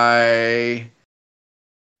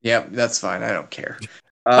Yep, that's fine. I don't care.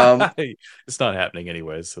 It's not happening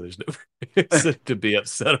anyways, so there's no reason to be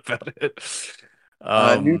upset about it.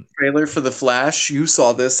 New Um, trailer for The Flash. You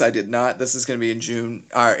saw this. I did not. This is going to be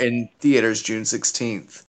in theaters June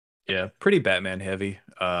 16th. yeah, pretty Batman heavy.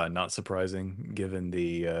 Not surprising given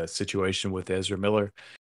the situation with Ezra Miller,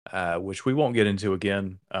 which we won't get into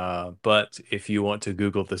again. But if you want to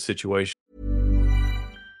Google the situation.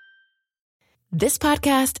 This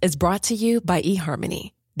podcast is brought to you by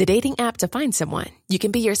eHarmony, the dating app to find someone you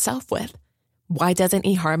can be yourself with. Why doesn't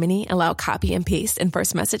eHarmony allow copy and paste in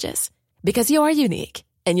first messages? Because you are unique,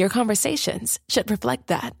 and your conversations should reflect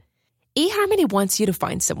that. eHarmony wants you to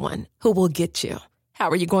find someone who will get you. How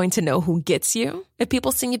are you going to know who gets you? If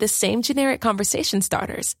people send you the same generic conversation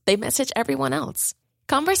starters they message everyone else.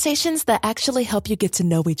 Conversations that actually help you get to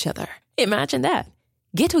know each other. Imagine that.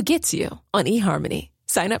 Get who gets you on eHarmony.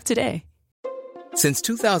 Sign up today. Since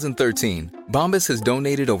 2013, Bombas has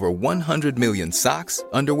donated over 100 million socks,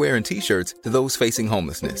 underwear, and T-shirts to those facing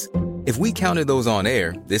homelessness. If we counted those on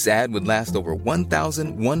air, this ad would last over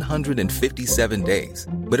 1,157 days.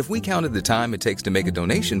 But if we counted the time it takes to make a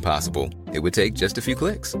donation possible, it would take just a few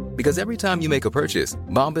clicks. Because every time you make a purchase,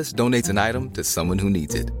 Bombas donates an item to someone who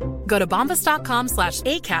needs it. Go to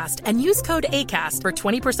bombas.com/ACAST and use code ACAST for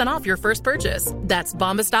 20% off your first purchase. That's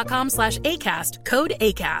bombas.com/ACAST, code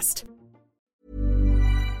ACAST.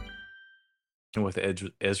 And with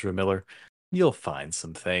Ezra Miller, you'll find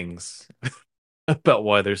some things about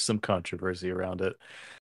why there's some controversy around it.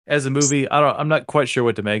 As a movie, I'm not quite sure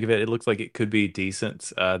what to make of it. It looks like it could be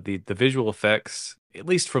decent. The visual effects, at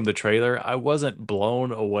least from the trailer, I wasn't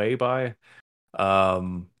blown away by.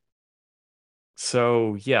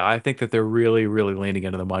 So yeah, I think that they're really, really leaning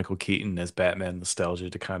into the Michael Keaton as Batman nostalgia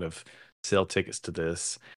to kind of sell tickets to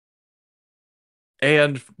this,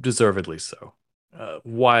 and deservedly so.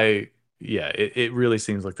 Why? Yeah, it really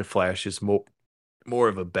seems like The Flash is more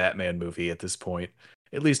of a Batman movie at this point,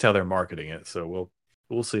 at least how they're marketing it. So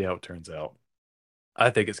we'll see how it turns out.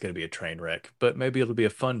 I think it's going to be a train wreck, but maybe it'll be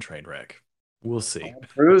a fun train wreck. We'll see.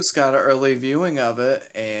 Bruce got an early viewing of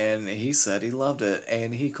it, and he said he loved it,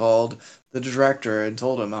 and he called the director and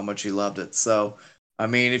told him how much he loved it. So, I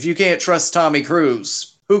mean, if you can't trust Tommy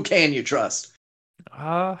Cruise, who can you trust?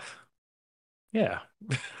 Yeah. You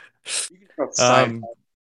can trust Seinfeld.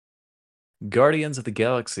 Guardians of the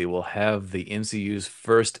Galaxy will have the MCU's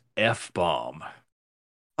first F-bomb.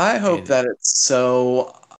 I hope that it's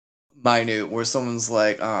so minute where someone's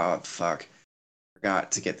like, oh, fuck,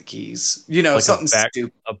 forgot to get the keys. You know, like something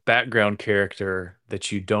stupid. A background character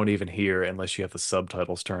that you don't even hear unless you have the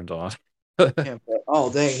subtitles turned on. Yeah, but,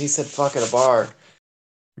 oh, dang, he said fuck at a bar.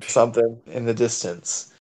 Something in the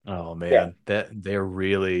distance. Oh, man. Yeah. They're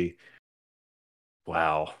really...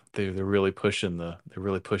 Wow. They're really pushing the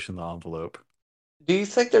envelope. Do you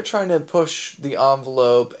think they're trying to push the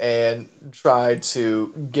envelope and try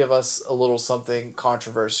to give us a little something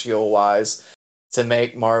controversial wise to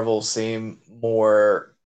make Marvel seem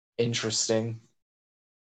more interesting?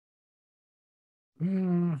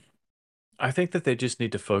 I think that they just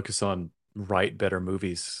need to focus on write better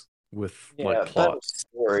movies with plots. Better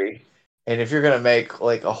story. And if you're gonna make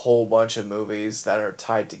like a whole bunch of movies that are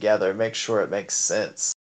tied together, make sure it makes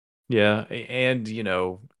sense. Yeah, and the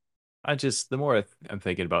more I'm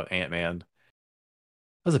thinking about Ant-Man, it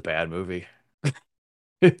was a bad movie.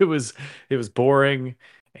 it was boring,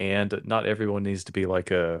 and not everyone needs to be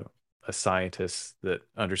like a scientist that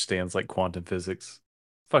understands like quantum physics.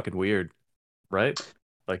 Fucking weird, right?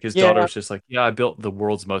 Like his daughter was just like, yeah, I built the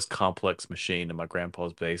world's most complex machine in my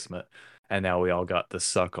grandpa's basement, and now we all got the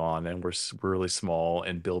suck on, and we're really small,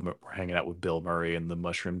 and we're hanging out with Bill Murray in the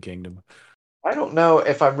Mushroom Kingdom. I don't know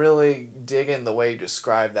if I'm really digging the way you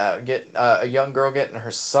describe that. Get a young girl getting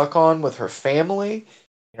her suck on with her family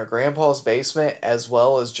in her grandpa's basement, as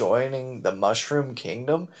well as joining the Mushroom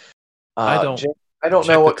Kingdom. I don't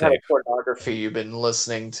know what kind of pornography you've been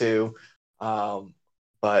listening to, but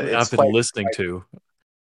I've been listening to.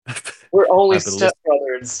 We're only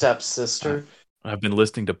stepbrother and stepsister. I've been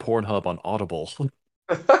listening to Pornhub on Audible.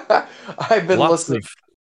 I've been listening.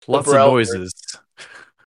 Lots of noises.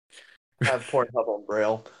 I have Pornhub on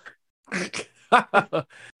Braille.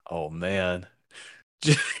 Oh man,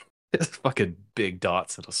 just fucking big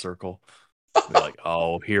dots in a circle. Be like,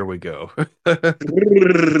 oh, here we go.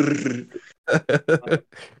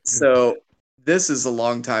 So this is a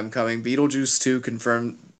long time coming. Beetlejuice 2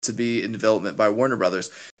 confirmed to be in development by Warner Brothers.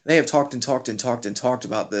 They have talked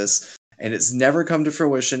about this, and it's never come to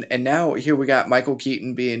fruition. And now here we got Michael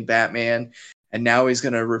Keaton being Batman, and now he's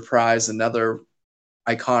going to reprise another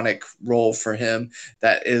iconic role for him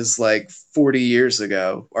that is like 40 years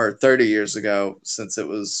ago or 30 years ago since it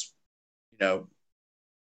was,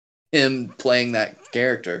 him playing that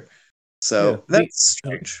character. So that's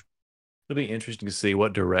strange. It'll be interesting to see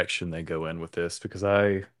what direction they go in with this, because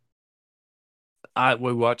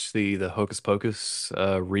we watched the Hocus Pocus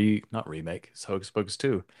not remake, it's Hocus Pocus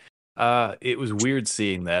 2. It was weird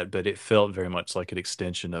seeing that, but it felt very much like an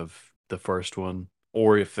extension of the first one,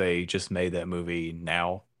 or if they just made that movie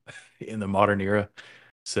now in the modern era.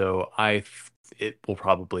 So it will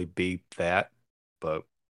probably be that, but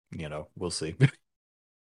we'll see.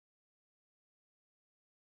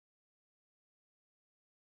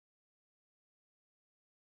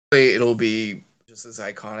 It'll be just as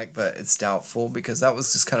iconic, but it's doubtful because that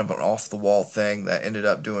was just kind of an off-the-wall thing that ended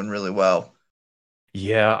up doing really well.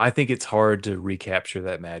 Yeah, I think it's hard to recapture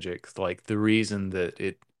that magic. Like the reason that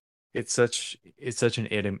it's such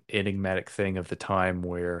an enigmatic thing of the time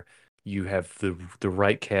where you have the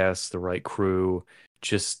right cast, the right crew,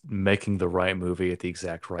 just making the right movie at the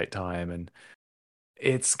exact right time, and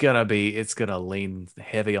it's gonna lean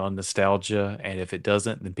heavy on nostalgia, and if it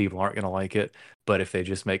doesn't, then people aren't gonna like it. But if they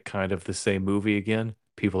just make kind of the same movie again,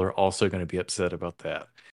 people are also gonna be upset about that.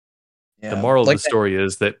 Yeah, the moral of the story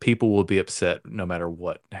is that people will be upset no matter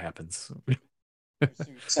what happens.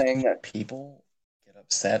 So you're saying that people get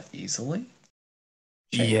upset easily?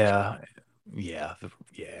 Change. Yeah, yeah,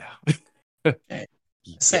 yeah. Okay.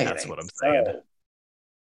 Yeah, Say it that's ain't what I'm saying. so.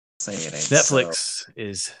 Say it ain't so. Netflix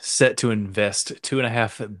is set to invest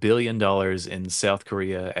 $2.5 billion in South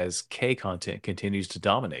Korea as K content continues to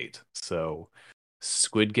dominate. So,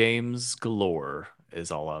 Squid Games galore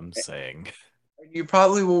is all I'm saying. You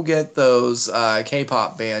probably will get those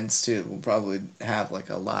K-pop bands too. We'll probably have like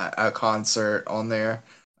a concert on there.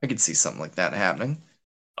 I could see something like that happening.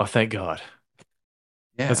 Oh, thank God.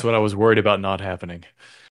 Yeah. That's what I was worried about not happening.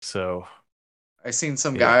 So, I seen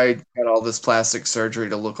some yeah. guy had all this plastic surgery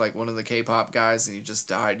to look like one of the K-pop guys, and he just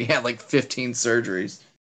died. He had like 15 surgeries.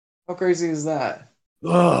 How crazy is that?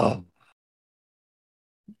 Ugh.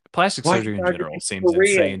 Plastic Why surgery can't in I general be seems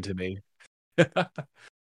insane Korean? to me.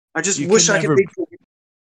 I just You can wish I could never be Korean.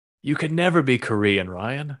 you can never be Korean,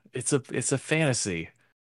 Ryan. It's a fantasy.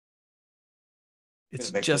 I'm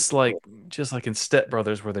It's gonna make this a little. just like in Step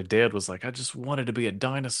Brothers where their dad was like, I just wanted to be a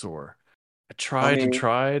dinosaur. I I tried and mean,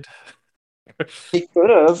 tried. he could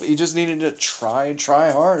have. He just needed to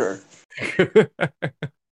try harder.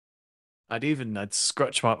 I'd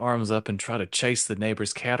scrunch my arms up and try to chase the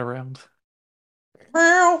neighbor's cat around.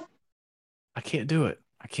 Meow. I can't do it.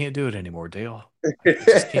 I can't do it anymore, Dale. I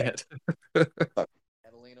just can't.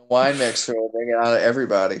 Catalina wine mixer will bring it out of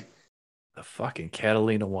everybody. The fucking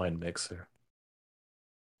Catalina wine mixer.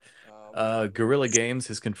 Um, Guerrilla Games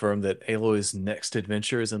has confirmed that Aloy's next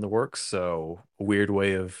adventure is in the works. So, a weird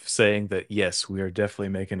way of saying that, yes, we are definitely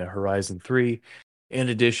making a Horizon 3, in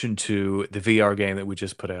addition to the VR game that we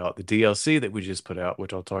just put out, the DLC that we just put out,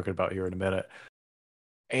 which I'll talk about here in a minute.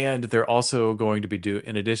 And they're also going to be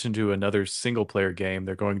in addition to another single player game,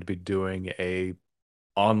 they're going to be doing a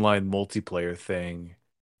online multiplayer thing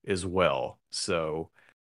as well. So,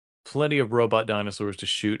 plenty of robot dinosaurs to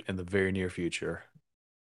shoot in the very near future.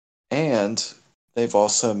 and they've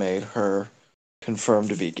also made her confirmed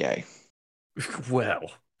to be gay.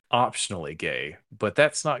 Well, optionally gay, but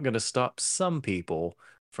that's not going to stop some people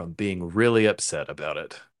from being really upset about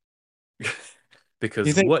it.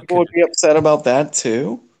 You Because think what people would could. be upset about that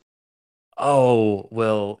too? Oh,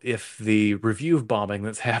 well, if the review bombing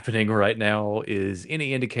that's happening right now is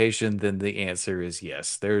any indication, then the answer is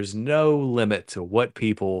yes. There's no limit to what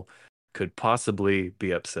people could possibly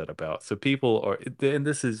be upset about. So people are, and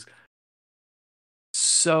this is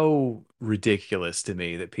so ridiculous to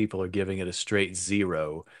me that people are giving it a straight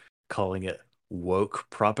zero, calling it woke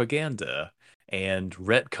propaganda and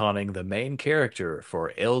retconning the main character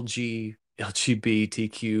for LGBTQ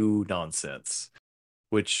nonsense.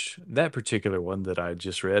 Which that particular one that I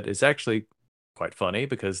just read is actually quite funny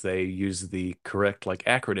because they use the correct like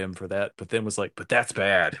acronym for that, but then was like, but that's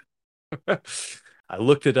bad. I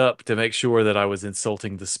looked it up to make sure that I was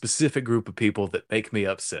insulting the specific group of people that make me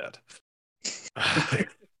upset.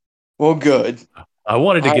 Well, good. I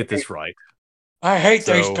wanted to I get hate, this right. I hate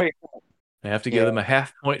these So people. I have to give Yeah. them a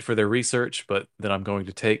half point for their research, but then I'm going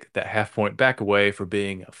to take that half point back away for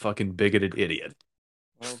being a fucking bigoted idiot.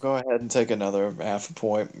 Well, go ahead and take another half a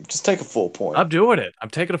point. Just take a full point. I'm doing it. I'm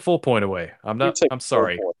taking a full point away. You take I'm a full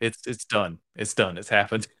sorry. point. It's done. It's done. It's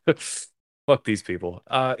happened. Fuck these people.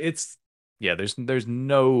 It's yeah, there's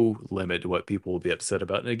no limit to what people will be upset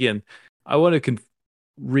about. And again, I want to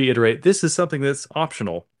reiterate this is something that's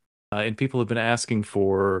optional. And people have been asking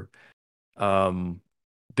for um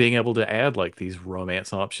being able to add like these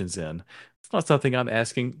romance options in. It's not something I'm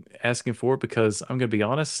asking for because I'm going to be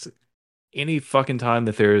honest, any fucking time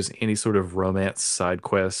that there's any sort of romance side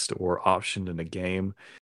quest or option in a game,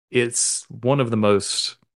 it's one of the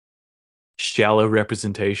most shallow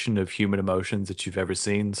representation of human emotions that you've ever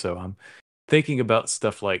seen. So I'm thinking about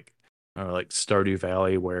stuff like Stardew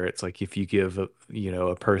Valley, where it's like if you give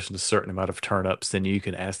a person a certain amount of turnips, then you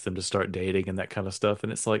can ask them to start dating and that kind of stuff.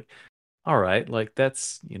 And it's like, all right, like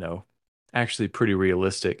that's actually pretty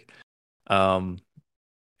realistic. Um,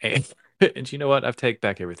 and, and you know what? I've take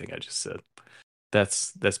back everything I just said.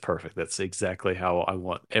 That's perfect. That's exactly how I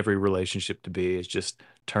want every relationship to be. Is just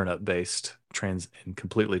turn up based, and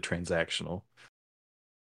completely transactional.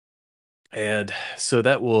 And so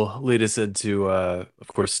that will lead us into, of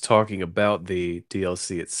course, talking about the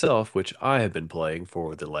DLC itself, which I have been playing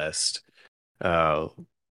for the last uh,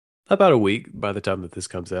 about a week by the time that this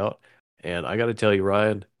comes out. And I got to tell you,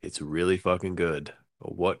 Ryan, it's really fucking good.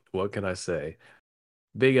 What can I say?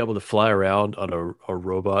 Being able to fly around on a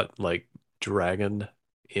robot like dragon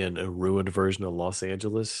in a ruined version of Los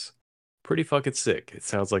Angeles, pretty fucking sick. It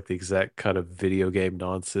sounds like the exact kind of video game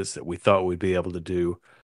nonsense that we thought we'd be able to do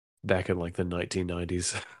back in like the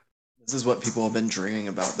 1990s. This is what people have been dreaming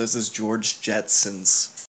about. This is George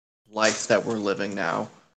Jetson's life that we're living now.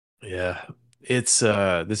 Yeah. It's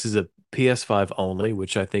this is a PS5 only,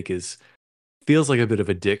 which I think is feels like a bit of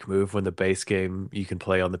a dick move when the base game you can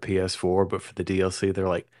play on the PS4, but for the DLC they're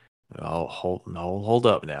like, "Oh, hold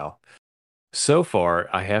up now." So far,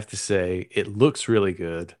 I have to say it looks really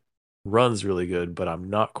good, runs really good, but I'm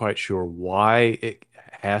not quite sure why it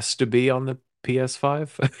has to be on the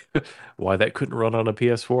PS5. Why that couldn't run on a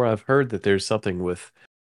PS4. I've heard that there's something with,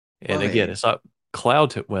 and again, Money. it's not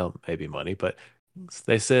cloud to, well, maybe money, but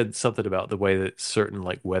they said something about the way that certain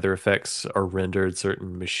like weather effects are rendered,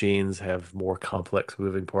 certain machines have more complex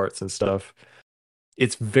moving parts and stuff.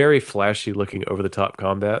 It's very flashy looking over the top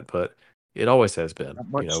combat, but it always has been. Not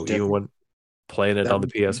much Even different. when playing it That on the much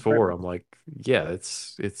PS4, different. I'm like, yeah,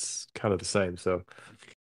 it's kind of the same. So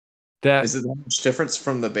that Is it that much difference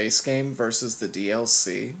from the base game versus the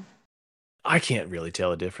DLC? I can't really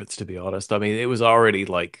tell a difference, to be honest. I mean, it was already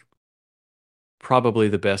like probably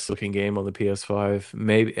the best looking game on the PS5,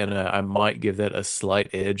 maybe, and I might give that a slight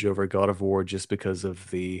edge over God of War just because of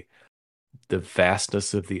the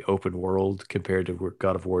vastness of the open world compared to where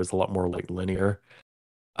God of War is a lot more like linear.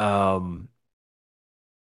 Um,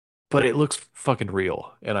 but it looks fucking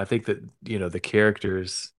real, and I think that the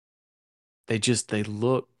characters they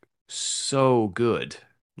look so good.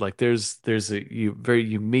 Like there's a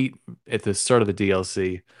you meet at the start of the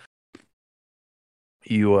DLC,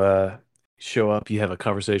 you show up, you have a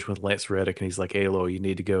conversation with Lance Reddick, and he's like, "Alo, you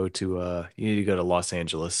need to go to Los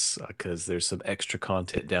Angeles because there's some extra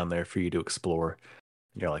content down there for you to explore."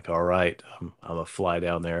 And you're like, "All right, I'm gonna fly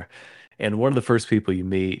down there." And one of the first people you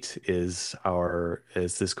meet is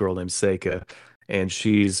this girl named Seika, and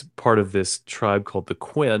she's part of this tribe called the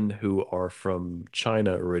Quinn, who are from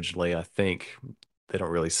China originally. I think they don't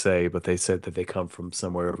really say, but they said that they come from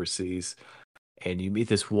somewhere overseas. And you meet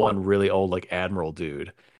this one really old like admiral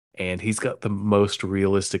dude, and he's got the most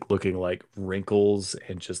realistic looking like wrinkles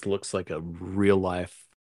and just looks like a real life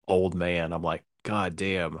old man. I'm like, God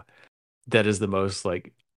damn, that is the most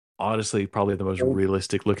like honestly probably the most Old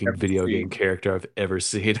realistic looking ever video game seen. character I've ever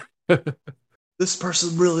seen. This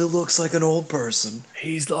person really looks like an old person.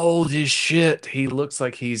 He's old as shit. He looks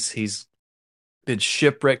like he's been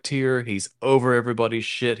shipwrecked here. He's over everybody's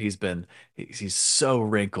shit. He's so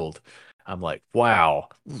wrinkled. I'm like, wow,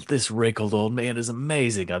 this wrinkled old man is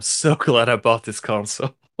amazing. I'm so glad I bought this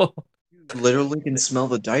console. You literally can smell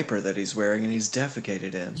the diaper that he's wearing and he's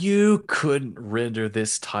defecated in. You couldn't render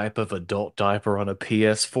this type of adult diaper on a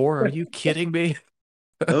PS4. Are you kidding me?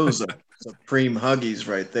 Those are supreme huggies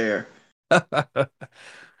right there.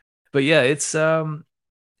 But yeah, it's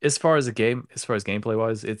as far as gameplay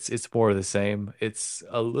wise, it's more of the same. It's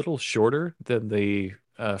a little shorter than the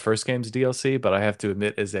first game's DLC, but I have to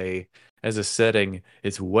admit, as a setting,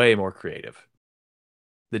 it's way more creative.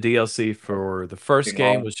 The DLC for the first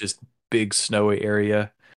game was just big snowy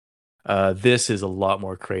area. This is a lot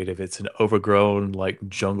more creative. It's an overgrown like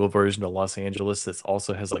jungle version of Los Angeles that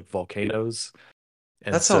also has like volcanoes,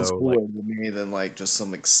 and That sounds so like cooler to me than like just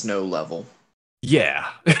some like snow level.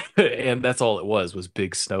 yeah, and that's all it was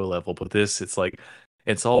big snow level. But this, it's like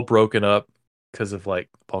it's all broken up because of like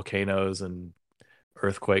volcanoes and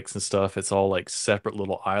earthquakes and stuff. It's all like separate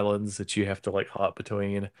little islands that you have to like hop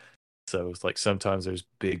between. So it's like sometimes there's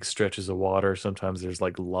big stretches of water, sometimes there's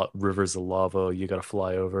like rivers of lava you got to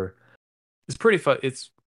fly over. It's pretty fun. It's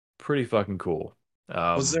pretty fucking cool. Was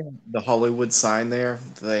Um, there the Hollywood sign there?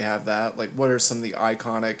 Do they have that? Like, what are some of the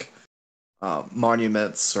iconic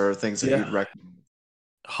monuments or things that you'd yeah, recommend?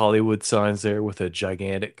 Hollywood signs there with a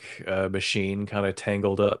gigantic machine kind of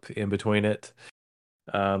tangled up in between it.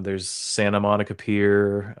 There's Santa Monica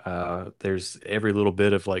Pier. There's every little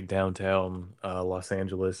bit of like downtown Los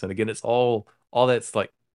Angeles, and again, it's all that's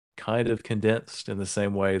like kind of condensed in the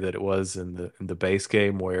same way that it was in the base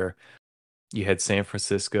game, where you had San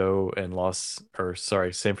Francisco and Las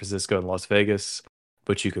Vegas,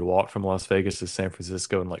 but you could walk from Las Vegas to San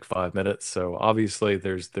Francisco in like 5 minutes. So obviously,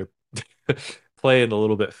 they're playing a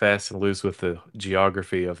little bit fast and loose with the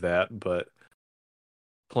geography of that, but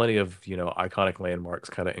plenty of iconic landmarks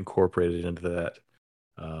kind of incorporated into that.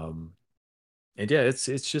 Um, and yeah, it's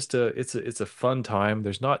just it's a fun time.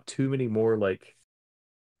 There's not too many more like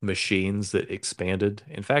machines that expanded.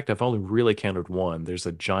 In fact, I've only really counted one. There's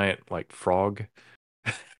a giant like frog,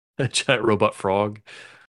 a giant robot frog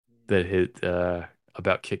that hit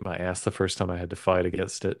about kicked my ass the first time I had to fight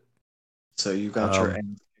against it. So you got your Um, ass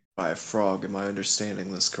kicked by a frog. Am I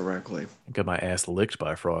understanding this correctly? got my ass licked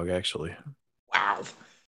by a frog actually. Wow.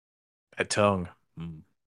 That tongue,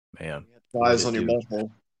 man, what Flies it on your do?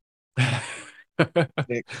 butthole.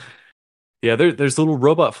 Nick. Yeah, there's little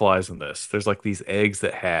robot flies in this. There's like these eggs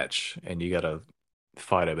that hatch, and you gotta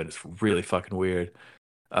fight him, and it's really fucking weird.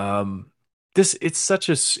 Um, it's such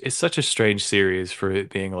a strange series for it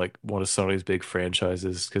being like one of Sony's big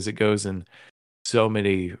franchises because it goes in so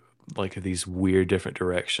many like these weird different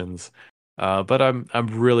directions. But I'm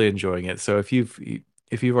really enjoying it. So if you've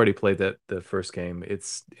already played the first game,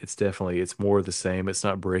 it's definitely it's more of the same. It's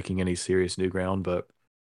not breaking any serious new ground, but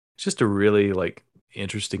it's just a really like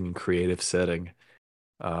interesting and creative setting.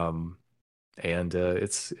 Um, and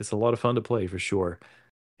it's a lot of fun to play for sure.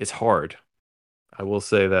 It's hard. I will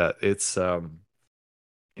say that it's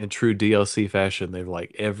in true DLC fashion. They've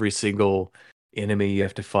like every single enemy you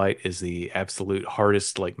have to fight is the absolute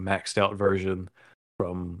hardest, like maxed out version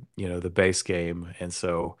from the base game, and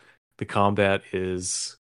so the combat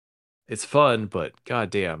is it's fun, but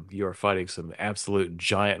goddamn, you are fighting some absolute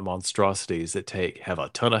giant monstrosities that have a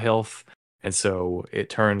ton of health, and so it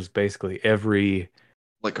turns basically every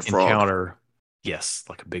Like a frog. encounter, yes,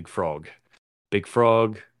 like a big frog,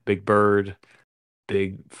 big bird,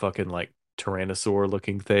 big fucking like tyrannosaur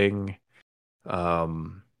looking thing.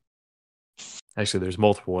 Um, Actually, there's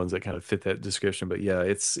multiple ones that kind of fit that description, but yeah,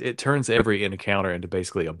 it turns every encounter into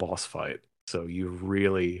basically a boss fight. So you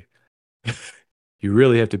really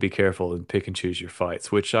have to be careful and pick and choose your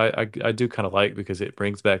fights, which I do kind of like because it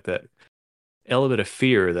brings back that element of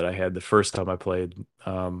fear that I had the first time I played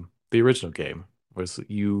the original game, was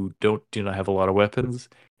you do not have a lot of weapons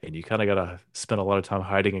and you kind of gotta spend a lot of time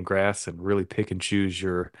hiding in grass and really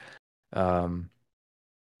um,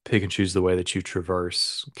 pick and choose the way that you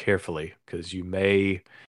traverse carefully because you may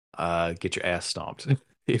get your ass stomped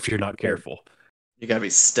if you're not careful. You gotta be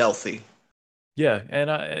stealthy. Yeah, and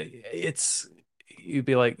it's you'd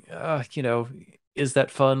be like, is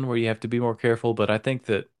that fun where you have to be more careful? But I think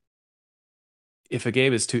that if a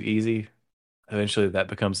game is too easy, eventually that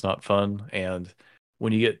becomes not fun. And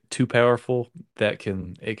when you get too powerful, it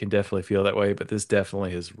can definitely feel that way. But this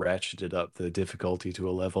definitely has ratcheted up the difficulty to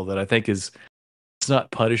a level that I think is it's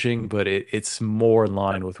not punishing, but it's more in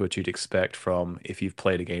line with what you'd expect from if you've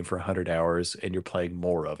played a game for 100 hours and you're playing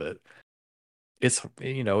more of it. It's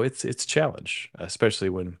a challenge, especially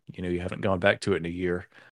when you haven't gone back to it in a year.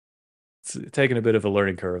 It's taken a bit of a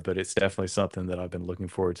learning curve, but it's definitely something that I've been looking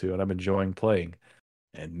forward to and I'm enjoying playing.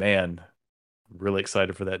 And man, I'm really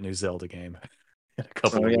excited for that new Zelda game in a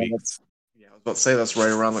couple Oh of yeah, weeks. I was about to say that's right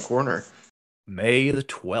around the corner. May the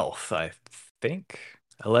 12th, I think.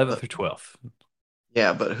 11th But or 12th.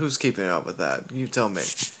 yeah, but who's keeping up with that? You tell me.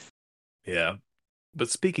 Yeah. But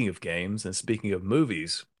speaking of games and speaking of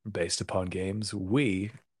movies based upon games,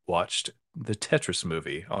 we watched the Tetris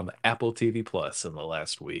movie on Apple TV Plus in the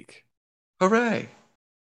last week. Hooray!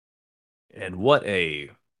 And what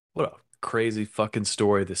a crazy fucking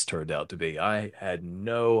story this turned out to be. I had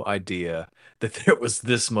no idea that there was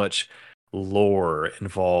this much lore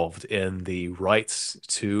involved in the rights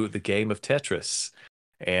to the game of Tetris.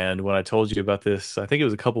 And when I told you about this, I think it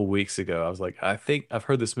was a couple weeks ago, I was like, I think I've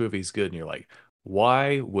heard this movie is good. And you're like,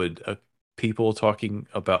 why would people talking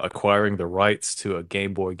about acquiring the rights to a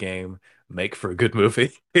Game Boy game make for a good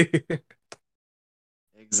movie?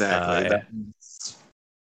 Exactly. uh,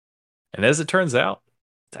 and as it turns out,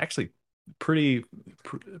 it's actually pretty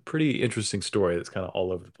pretty interesting story that's kind of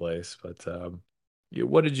all over the place. But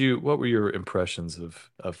what were your impressions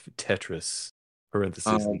of Tetris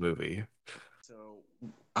parentheses the Um, movie? so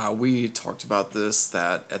we talked about this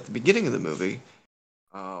that at the beginning of the movie,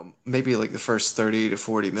 maybe like the first 30 to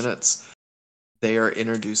 40 minutes, they are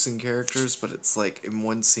introducing characters, but it's like in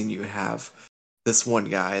one scene you have this one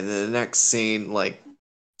guy, and then the next scene, like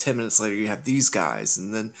 10 minutes later, you have these guys,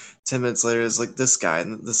 and then 10 minutes later is like this guy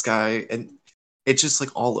and this guy, and it's just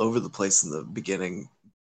like all over the place in the beginning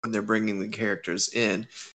when they're bringing the characters in.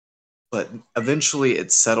 But eventually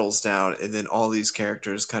it settles down, and then all these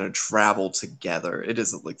characters kind of travel together. It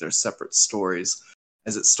isn't like they're separate stories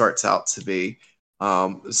as it starts out to be.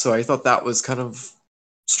 So I thought that was kind of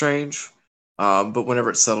strange. But whenever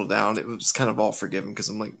it settled down, it was kind of all forgiven because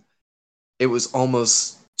I'm like, it was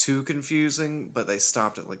almost too confusing, but they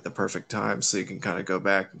stopped at like the perfect time, so you can kind of go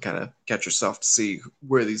back and kind of catch yourself to see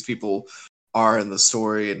where these people are in the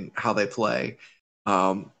story and how they play.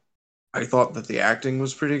 Um, I thought that the acting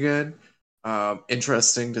was pretty good.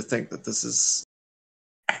 Interesting to think that this is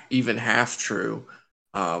even half true.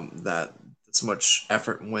 That this much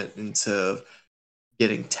effort went into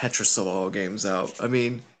getting Tetris of all games out. I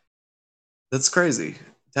mean, that's crazy.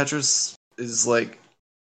 Tetris is like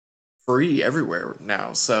free everywhere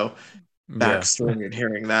now. So Yeah, backstory and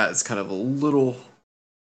hearing that is kind of a little.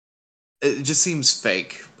 It just seems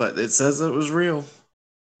fake, but it says it was real.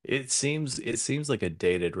 it seems like a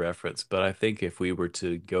dated reference, but I think if we were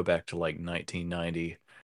to go back to like 1990,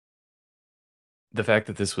 the fact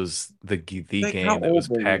that this was the Like, how game that was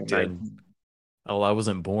old were you in packed in. 19? Oh, I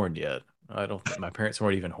wasn't born yet. I don't think my parents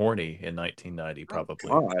weren't even horny in 1990, Oh probably.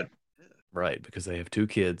 God. Right, because they have two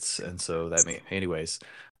kids, and so that mean, anyways.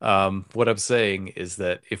 What I'm saying is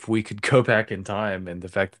that if we could go back in time, and the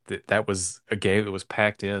fact that that was a game that was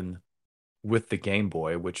packed in with the Game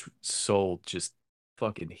Boy, which sold just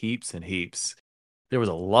fucking heaps and heaps, there was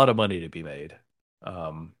a lot of money to be made.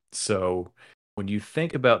 So when you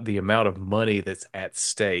think about the amount of money that's at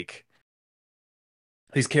stake,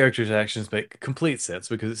 these characters' actions make complete sense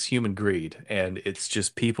because it's human greed, and it's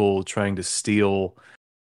just people trying to steal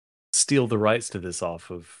the rights to this off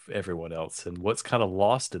of everyone else. And what's kind of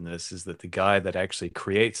lost in this is that the guy that actually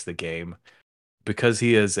creates the game, because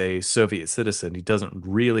he is a Soviet citizen, he doesn't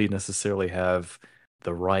really necessarily have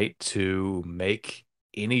the right to make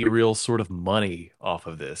any real sort of money off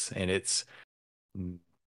of this. And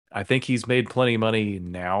I think he's made plenty of money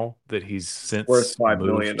now that he's Worth since moved. $5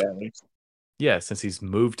 million. Yeah, since he's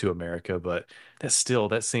moved to America, but that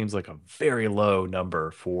seems like a very low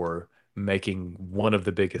number for making one of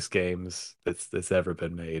the biggest games that's ever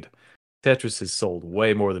been made. Tetris has sold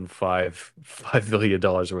way more than $5 billion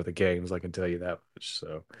worth of games, I can tell you that much.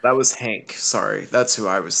 So, That was Hank. Sorry, that's who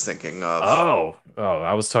I was thinking of.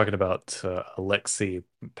 I was talking about Alexei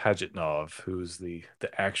Pajitnov, who's the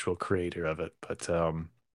actual creator of it. But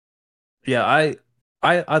yeah,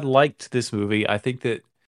 I liked this movie. I think that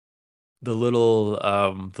the little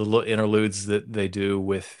interludes that they do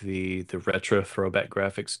with the retro throwback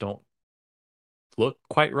graphics don't look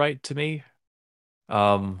quite right to me.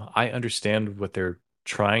 I understand what they're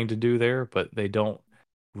trying to do there, but they don't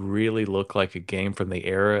really look like a game from the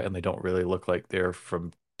era, and they don't really look like they're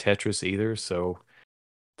from Tetris either. So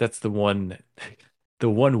that's the one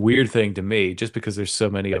weird thing to me, just because there's so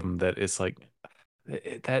many of them that it's like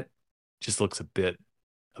that just looks a bit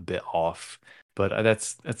off. But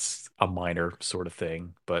that's a minor sort of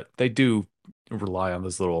thing. But they do rely on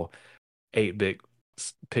those little 8-bit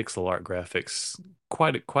pixel art graphics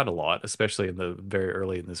quite a lot, especially in the very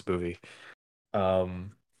early in this movie.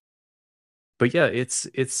 Um, but yeah, it's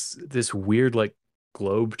this weird like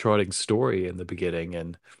globe-trotting story in the beginning,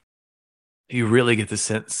 and you really get the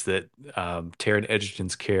sense that Taron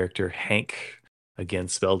Egerton's character Hank, again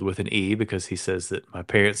spelled with an E because he says that my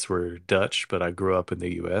parents were Dutch, but I grew up in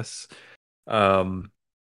the U.S. Um,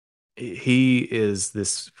 he is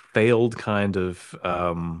this failed kind of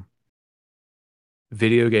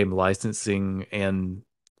video game licensing and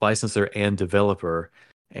licensor and developer,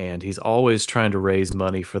 and he's always trying to raise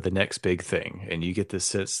money for the next big thing. And you get the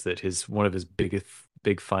sense that his one of his big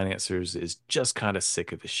financiers is just kind of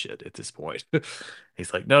sick of his shit at this point.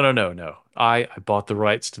 He's like, no, no, no, no. I bought the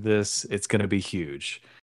rights to this. It's gonna be huge.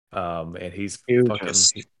 And he's You fucking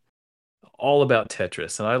just all about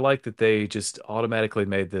Tetris. And I like that they just automatically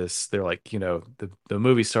made this. They're like, the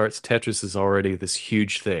movie starts, Tetris is already this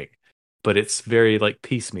huge thing, but it's very like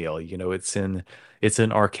piecemeal. It's in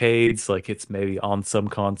arcades, like it's maybe on some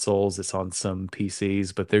consoles, it's on some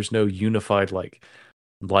PCs, but there's no unified like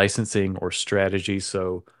licensing or strategy.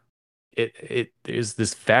 So it there's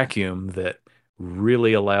this vacuum that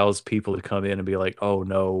really allows people to come in and be like, oh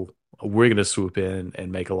no, we're gonna swoop in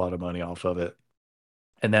and make a lot of money off of it.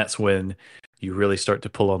 And that's when you really start to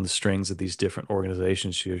pull on the strings of these different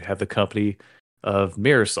organizations. You have the company of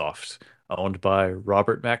Mirrorsoft, owned by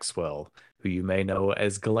Robert Maxwell, who you may know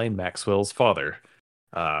as Ghislaine Maxwell's father.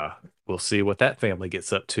 Uh, we'll see what that family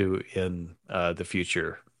gets up to in the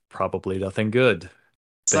future. Probably nothing good,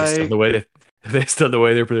 based on say the way based on the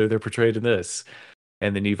way they're portrayed in this.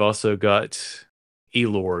 And then you've also got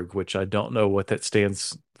Elorg, which I don't know what that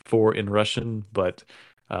stands for in Russian, but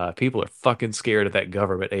people are fucking scared of that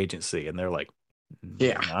government agency, and they're like,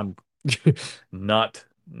 yeah. I'm not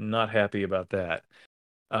happy about that.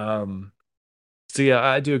 Um, so yeah,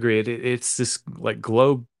 I do agree. It's this like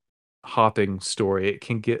globe hopping story. It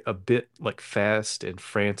can get a bit like fast and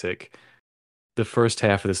frantic the first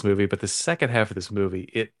half of this movie, but the second half of this movie,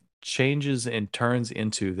 it changes and turns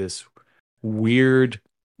into this weird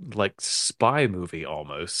like spy movie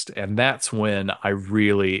almost. And that's when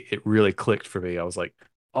it really clicked for me. I was like,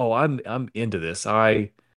 "Oh, I'm into this."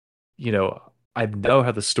 You know, I know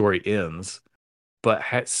how the story ends, but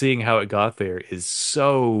seeing how it got there is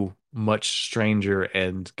so much stranger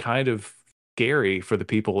and kind of scary for the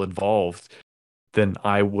people involved than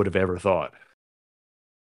I would have ever thought.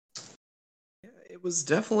 It was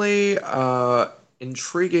definitely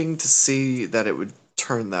intriguing to see that it would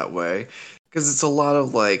turn that way because it's a lot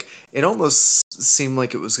of like it almost seemed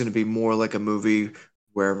like it was going to be more like a movie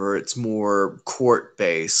wherever it's more court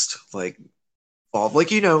based, like involved,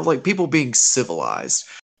 like like people being civilized,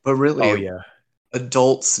 but really Oh yeah.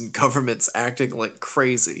 adults and governments acting like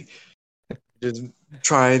crazy, just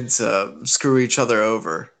trying to screw each other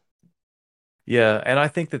over. Yeah, and I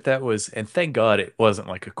think that was, and thank God it wasn't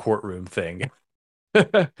like a courtroom thing,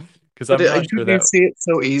 because But I'm not sure couldn't you that. see it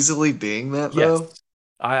so easily being that Yes, though?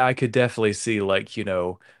 I could definitely see like,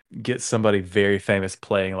 get somebody very famous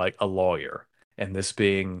playing like a lawyer and this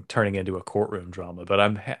being turning into a courtroom drama. But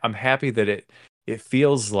I'm happy that it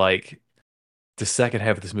feels like the second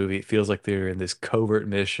half of this movie, it feels like they're in this covert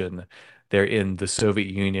mission. They're in the Soviet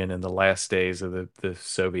Union in the last days of the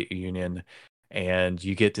Soviet Union, and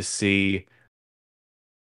you get to see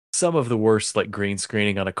some of the worst like green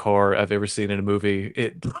screening on a car I've ever seen in a movie.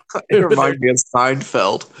 It It reminded me of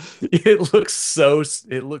Seinfeld. it looks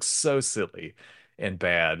so silly and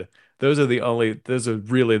bad. Those are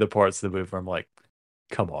really the parts of the movie where I'm like,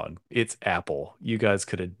 come on, it's Apple. You guys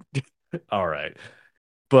could have all right.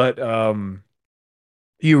 But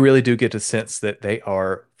you really do get a sense that they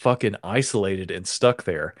are fucking isolated and stuck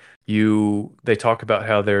there. They talk about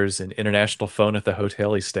how there's an international phone at the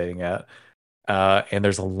hotel he's staying at, and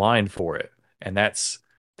there's a line for it, and that's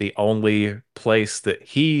the only place that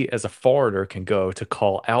he, as a foreigner, can go to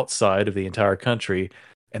call outside of the entire country.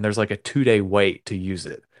 And there's like a 2-day wait to use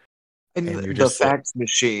it, And and you're the just like, fax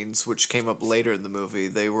machines, which came up later in the movie,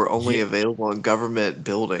 they were only yeah, available in government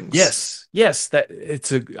buildings. yes,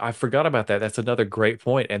 I forgot about that. That's another great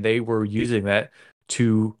point, and they were using that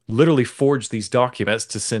to literally forge these documents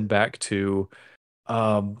to send back to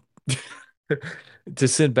um to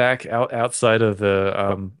send back outside of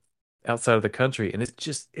the country. And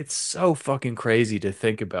it's so fucking crazy to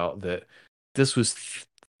think about that this was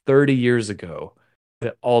 30 years ago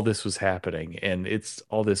that all this was happening, and it's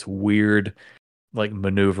all this weird like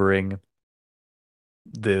maneuvering.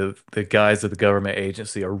 The guys of the government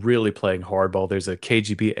agency are really playing hardball. There's a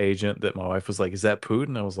KGB agent that my wife was like, is that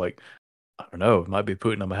Putin? I was like, I don't know, it might be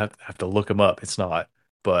Putin. I'm gonna have to look him up. It's not,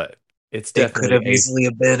 but it's It could definitely have a easily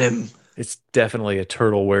been him. it's definitely a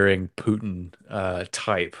turtle wearing Putin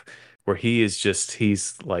type, where he's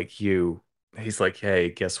like you. He's like, hey,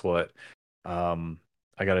 guess what? Um,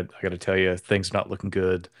 I gotta tell you, things not looking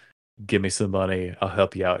good. Give me some money, I'll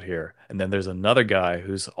help you out here. And then there's another guy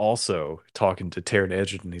who's also talking to Taron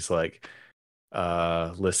Egerton. He's like,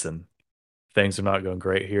 listen, things are not going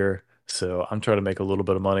great here, so I'm trying to make a little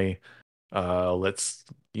bit of money. Let's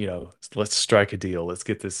let's strike a deal. Let's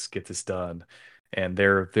get this done. And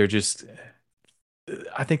they're just,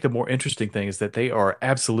 I think the more interesting thing is that they are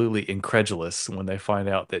absolutely incredulous when they find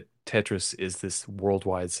out that Tetris is this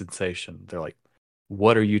worldwide sensation. They're like,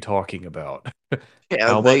 what are you talking about?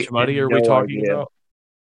 Yeah, How they much had money are we no talking idea. about?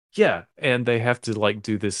 Yeah, and they have to like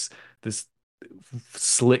do this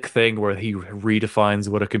slick thing where he redefines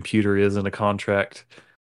what a computer is in a contract.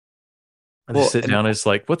 And they Well, sit and down and it's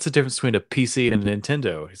like, what's the difference between a PC and a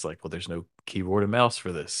Nintendo? He's like, well, there's no keyboard and mouse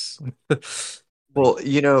for this. Like,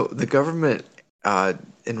 the government uh,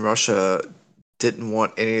 in Russia didn't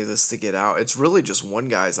want any of this to get out. It's really just one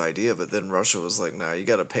guy's idea, but then Russia was like, "No, you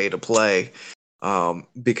got to pay to play."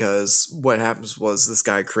 Because what happens was this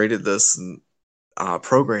guy created this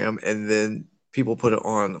program, and then people put it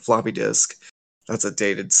on a floppy disk. That's a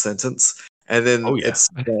dated sentence, and oh then yeah. it's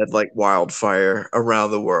spread like wildfire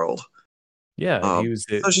around the world. Yeah, and he was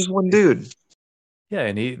So it's just one dude. yeah,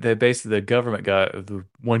 and they basically, the government guy, the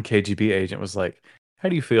one KGB agent was like, how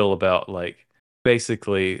do you feel about like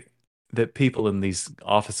basically that people in these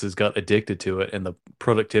offices got addicted to it and the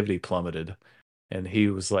productivity plummeted? And he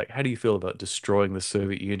was like, how do you feel about destroying the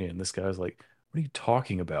Soviet Union? This guy was like, what are you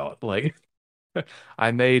talking about? Like,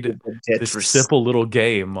 I made this Tetris. simple little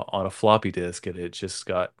game on a floppy disk and it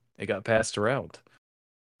got passed around.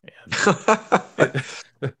 And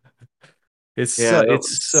it Yeah, that it's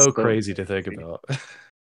was so so crazy to think crazy. about.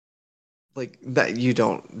 Like that you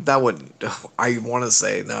don't that wouldn't I want to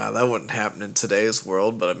say nah, that wouldn't happen in today's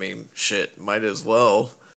world, but I mean shit, might as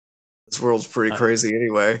well. This world's pretty I, crazy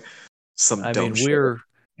anyway. Some I dumb mean, shit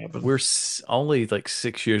happen. only like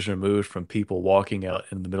 6 years removed from people walking out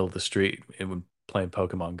in the middle of the street and playing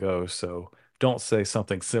Pokemon Go. So don't say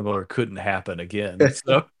something similar couldn't happen again.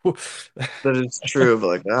 So That is true, but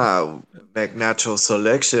like make natural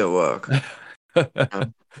selection work. Uh,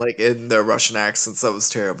 like in their Russian accents, that was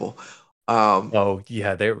terrible. Um oh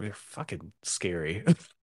yeah, they're fucking scary.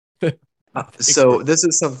 so this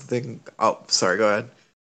is something oh sorry, go ahead.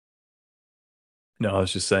 No, I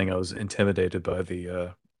was just saying I was intimidated by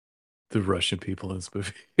the Russian people in this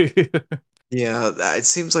movie. Yeah, it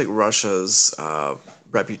seems like Russia's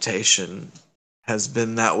reputation has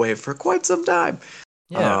been that way for quite some time.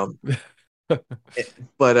 Yeah. Um,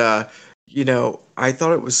 but I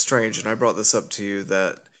thought it was strange, and I brought this up to you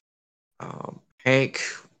that Hank,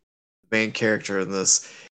 the main character in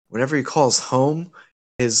this, whenever he calls home,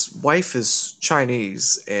 his wife is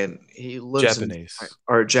Chinese and he lives in Japanese.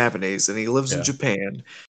 or Japanese and he lives in Yeah. Japan.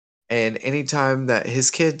 And anytime that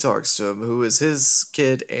his kid talks to him, who is his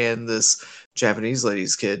kid and this Japanese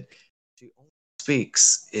lady's kid, she only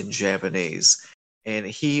speaks in Japanese. And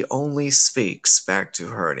he only speaks back to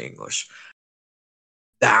her in English.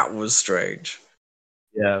 That was strange.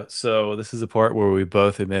 Yeah, so this is the part where we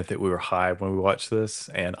both admit that we were high when we watched this,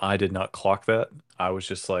 and I did not clock that. I was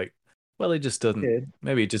just like, well, he just doesn't, Kid.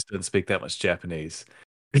 maybe he just doesn't speak that much Japanese.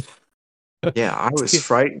 Yeah, I was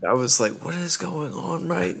frightened. I was like, what is going on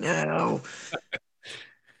right now?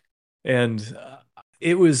 And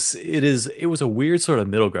it was a weird sort of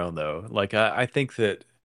middle ground though. Like I think that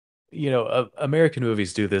American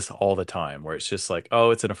movies do this all the time, where it's just like,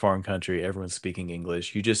 oh, it's in a foreign country, everyone's speaking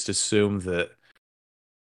English. You just assume that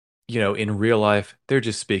in real life, they're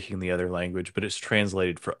just speaking the other language, but it's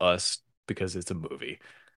translated for us because it's a movie.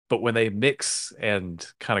 But when they mix and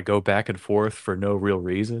kind of go back and forth for no real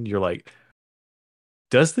reason, you're like,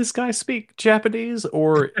 does this guy speak Japanese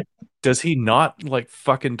or does he not like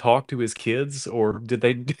fucking talk to his kids or did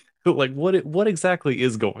they like what exactly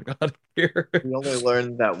is going on here? We only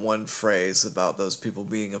learned that one phrase about those people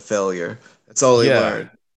being a failure. That's all he Yeah,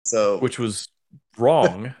 learned. So, which was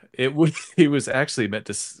wrong. It was he was actually meant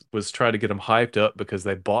to was try to get him hyped up because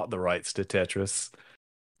they bought the rights to Tetris.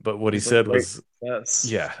 But what he it's a said great was,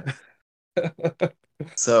 success. yeah.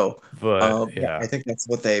 So, But yeah, I yeah. think that's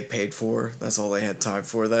what they paid for. That's all they had time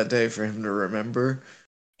for that day for him to remember.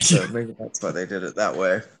 So maybe that's why they did it that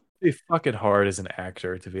way. It's fucking hard as an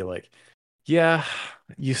actor to be like, yeah,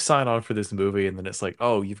 you sign on for this movie and then it's like,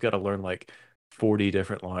 oh, you've got to learn like 40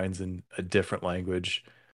 different lines in a different language.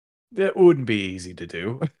 That wouldn't be easy to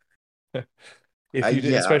do. If you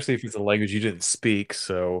did, Yeah, especially if it's a language you didn't speak.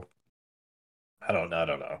 So I don't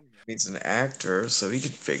know. he's an actor, so he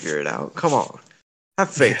could figure it out. Come on, have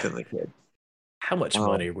faith in the kid. How much Um,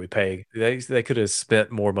 money are we paying? They could have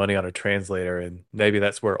spent more money on a translator, and maybe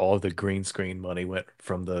that's where all the green screen money went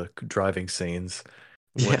from the driving scenes,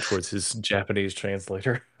 yeah, went towards his Japanese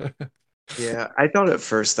translator. yeah. I thought at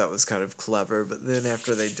first that was kind of clever, but then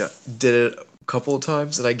after they did it a couple of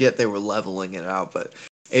times, and I get they were leveling it out, but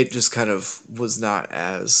it just kind of was not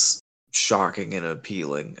as shocking and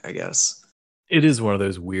appealing, I guess. It is one of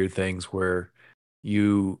those weird things where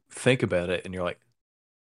you think about it and you're like,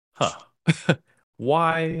 huh,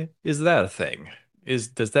 why is that a thing?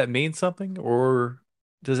 Does that mean something or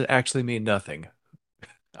does it actually mean nothing?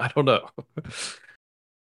 I don't know.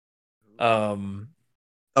 Um,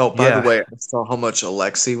 Oh, by the yeah, way, I saw how much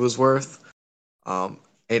Alexi was worth. Um,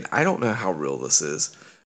 and I don't know how real this is,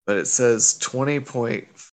 but it says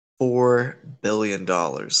 $20.4 billion.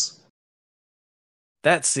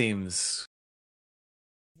 that seems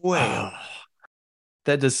Way up. uh,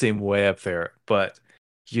 that does seem way up there, but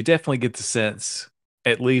you definitely get the sense,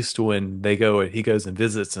 at least when he goes and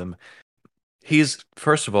visits him, he's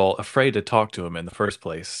first of all afraid to talk to him in the first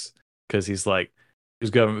place because he's like,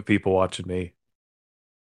 "There's government people watching me.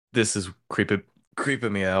 This is creeping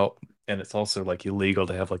me out." And it's also like illegal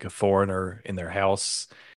to have like a foreigner in their house,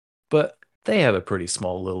 but they have a pretty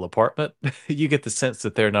small little apartment. You get the sense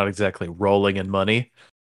that they're not exactly rolling in money.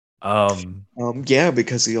 Yeah,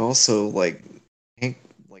 because he also Hank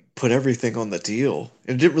put everything on the deal.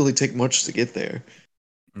 It didn't really take much to get there.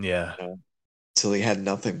 Yeah, Till he had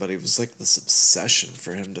nothing, but it was like this obsession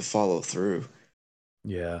for him to follow through.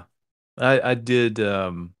 yeah. I did.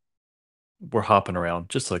 We're hopping around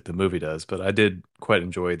just like the movie does, but I did quite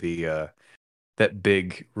enjoy the that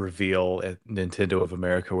big reveal at Nintendo of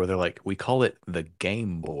America where they're like, we call it the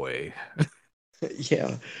Game Boy.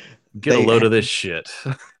 Yeah, Get a they load had of this shit.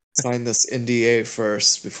 sign this NDA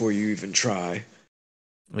first before you even try.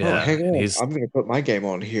 Oh, Yeah, hang and on. he's I'm gonna put my game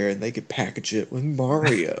on here and they could package it with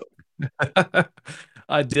Mario.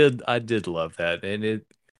 I did love that. And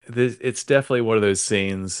it's definitely one of those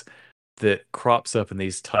scenes that crops up in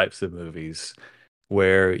these types of movies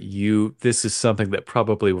where this is something that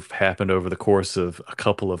probably happened over the course of a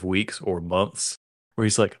couple of weeks or months where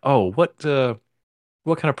he's like, "Oh, what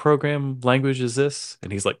kind of program language is this?"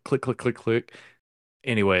 And he's like, "Click, click, click, click."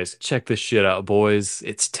 Anyways, check this shit out, boys.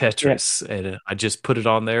 It's Yeah, Tetris, and I just put it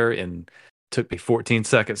on there, and took me 14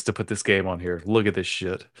 seconds to put this game on here. Look at this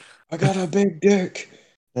shit. I got a big dick.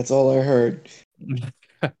 That's all I heard.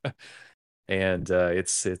 And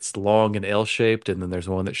it's long and L-shaped, and then there's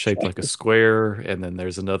one that's shaped like a square, and then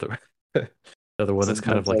there's another another one that's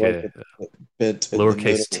kind of Sometimes I like like a the bit in the lowercase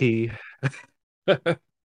middle, t.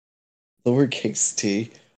 lowercase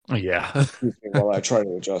t. Yeah. Excuse me while I try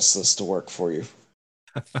to adjust this to work for you.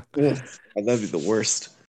 Ugh, that'd be the worst.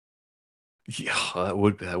 Yeah,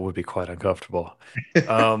 that would be quite uncomfortable.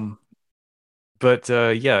 Um, but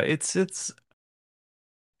yeah, it's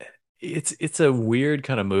a weird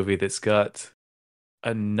kind of movie that's got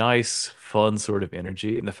a nice, fun sort of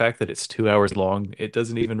energy, and the fact that it's 2 hours long, it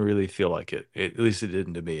doesn't even really feel like it. At least it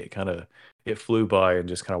didn't to me. It flew by and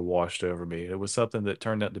just kind of washed over me. It was something that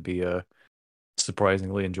turned out to be a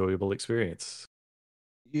surprisingly enjoyable experience.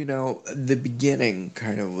 The beginning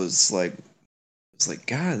kind of was like,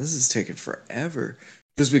 God, this is taking forever.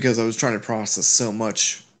 Just because I was trying to process so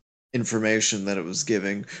much information that it was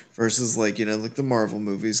giving versus like the Marvel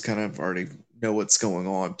movies kind of already know what's going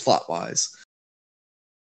on plot wise.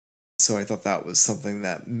 So I thought that was something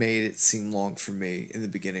that made it seem long for me in the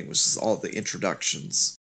beginning, was just all the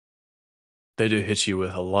introductions. They do hit you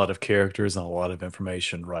with a lot of characters and a lot of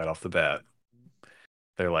information right off the bat.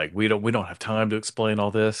 They're like, we don't have time to explain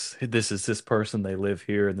all this. This is this person, they live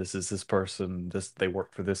here, and this is this person, this they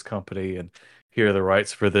work for this company, and here are the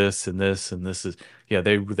rights for this and this is yeah,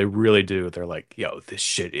 they really do. They're like, yo, this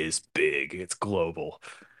shit is big. It's global.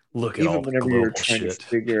 Look at all Even the whenever you're global trying to shit.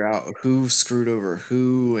 figure out who screwed over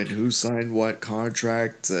who and who signed what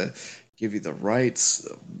contract to give you the rights,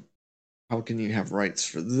 how can you have rights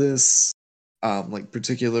for this like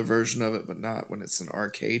particular version of it, but not when it's an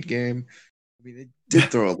arcade game? I mean, they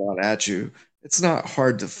did throw a lot at you. It's not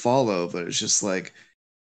hard to follow, but it's just like,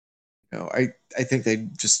 I think they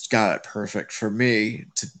just got it perfect for me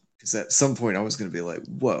to, because at some point I was going to be like,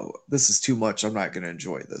 whoa, this is too much. I'm not going to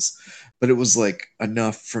enjoy this. But it was like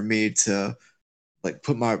enough for me to like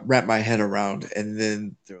wrap my head around, and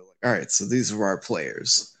then they're like, all right, so these are our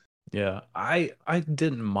players. Yeah, I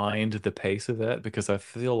didn't mind the pace of that because I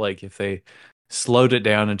feel like if they slowed it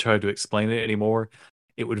down and tried to explain it anymore,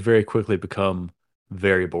 it would very quickly become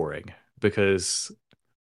very boring because,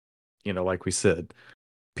 like we said,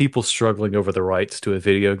 people struggling over the rights to a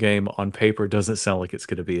video game on paper doesn't sound like it's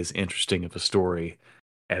going to be as interesting of a story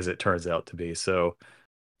as it turns out to be. So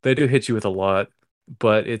they do hit you with a lot,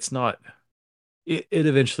 but it's not, it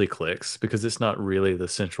eventually clicks because it's not really the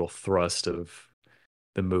central thrust of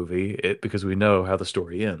the movie, because we know how the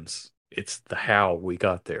story ends. It's the how we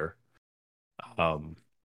got there. Um,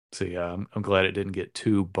 so yeah, I'm glad it didn't get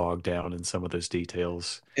too bogged down in some of those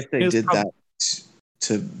details. If they It's did probably that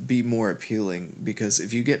to be more appealing, because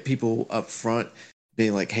if you get people up front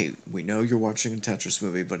being like, hey, we know you're watching a Tetris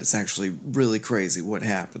movie, but it's actually really crazy what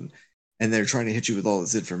happened, and they're trying to hit you with all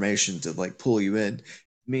this information to like pull you in,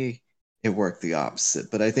 me, it worked the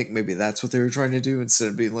opposite. But I think maybe that's what they were trying to do, instead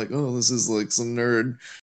of being like, oh, this is like some nerd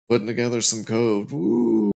putting together some code.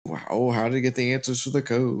 Ooh, wow, how to get the answers for the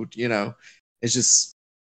code? It's just,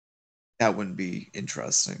 that wouldn't be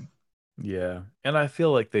interesting. yeah, and I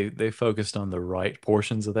feel like they focused on the right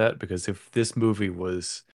portions of that because if this movie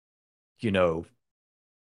was, you know,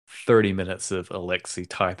 30 minutes of Alexei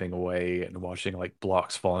typing away and watching like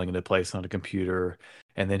blocks falling into place on a computer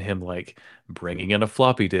and then him like bringing in a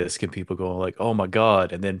floppy disk and people going like, "Oh my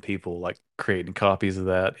God," and then people like creating copies of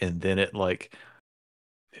that and then it like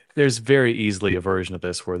there's very easily a version of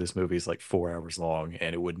this where this movie is like 4 hours long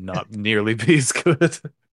and it would not nearly be as good.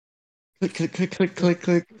 Click, click, click, click, click,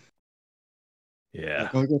 click. Yeah.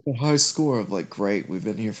 Like, I got the high score of like, great, we've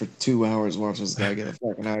been here for 2 hours watching this guy get a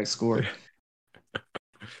fucking high score.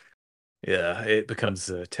 Yeah, it becomes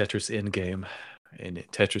a Tetris Endgame and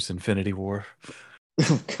Tetris Infinity War.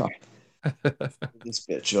 Oh god, this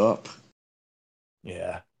bitch up.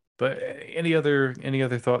 Yeah. But any other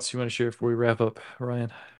thoughts you want to share before we wrap up,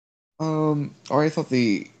 Ryan? Or I thought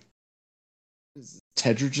the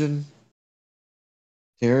Tetragen,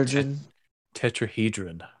 Tet Terrigen,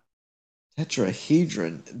 Tetrahedron.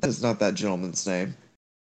 Tetrahedron. That is not that gentleman's name.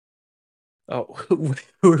 Oh, who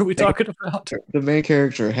are we talking about? The main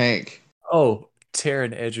character, Hank Oh,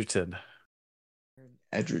 Taron Egerton.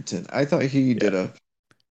 Edgerton. I thought Yeah.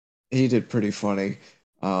 he did pretty funny.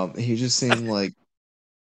 He just seemed like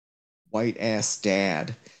white ass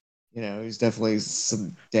dad. He's definitely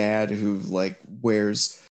some dad who like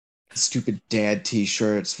wears stupid dad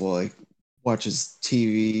t-shirts while like watches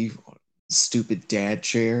TV on a stupid dad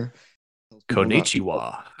chair. Tells people not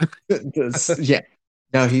Konichiwa. yeah.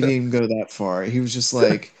 No, he didn't even go that far. He was just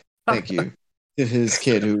like, thank you to his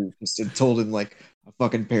kid who just had told him like a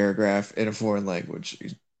fucking paragraph in a foreign language.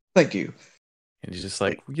 Thank you. And he's just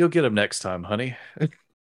like, Like, "You'll get him next time, honey."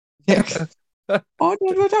 yeah. Like,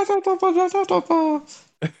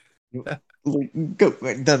 go.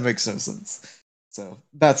 That makes no sense. So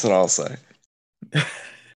that's what I'll say.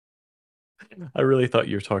 I really thought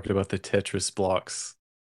you were talking about the Tetris blocks,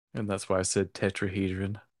 and that's why I said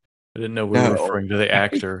tetrahedron. I didn't know we were No. referring to the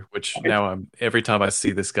actor, which now every time I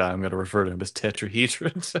see this guy, I'm going to refer to him as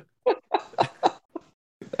tetrahedron.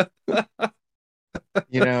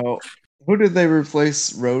 You know, who did they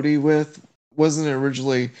replace Rhodey with? Wasn't it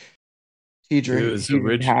originally It was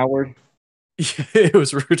Hedron Howard? it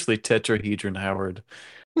was originally tetrahedron Howard.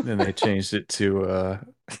 Then they changed it to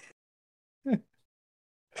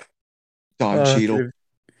Don Cheadle. dude,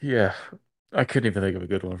 yeah. I couldn't even think of a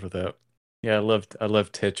good one for that. Yeah, I loved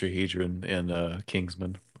tetrahedron in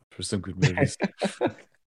Kingsman for some good movies.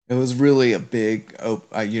 It was really a big,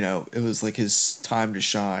 it was like his time to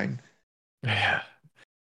shine. Yeah.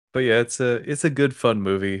 But yeah, it's a good fun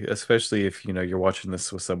movie, especially if you're watching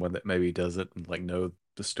this with someone that maybe doesn't like know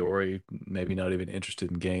the story, maybe not even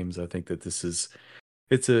interested in games. I think that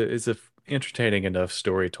it's a entertaining enough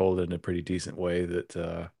story told in a pretty decent way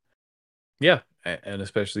that yeah, and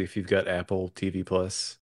especially if you've got Apple TV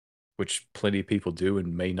Plus, which plenty of people do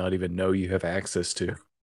and may not even know you have access to.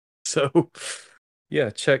 So yeah,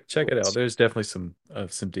 check it out. There's definitely some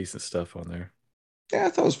decent stuff on there. Yeah, I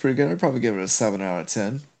thought it was pretty good. I'd probably give it a 7 out of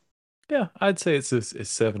 10. Yeah, I'd say it's a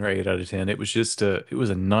 7 or 8 out of 10. It was just it was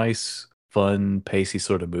a nice, fun, pacey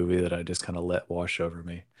sort of movie that I just kind of let wash over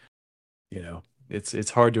me. It's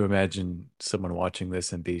hard to imagine someone watching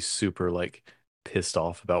this and be super like pissed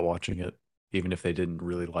off about watching it, even if they didn't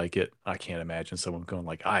really like it. I can't imagine someone going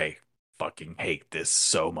like, I fucking hate this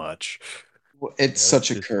so much. Well, it's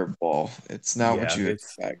such a curveball. It's not what you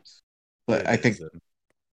expect. But I think, of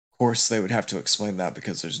course, they would have to explain that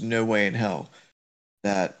because there's no way in hell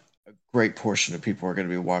that a great portion of people are going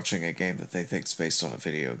to be watching a game that they think is based on a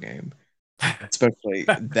video game, especially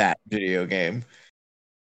that video game.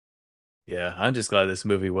 Yeah, I'm just glad this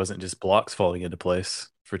movie wasn't just blocks falling into place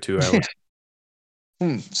for 2 hours.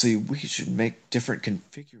 So we should make different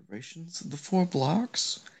configurations of the 4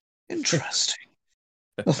 blocks? Interesting.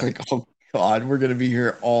 Like, oh God, we're going to be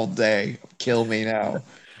here all day. Kill me now.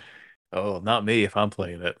 Oh, not me if I'm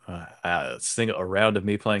playing it. A round of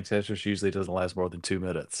me playing Tetris usually doesn't last more than 2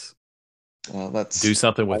 minutes. Well, that's do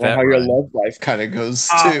something with that. How your love life kind of goes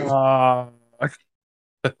too.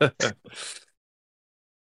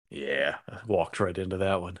 Yeah, I walked right into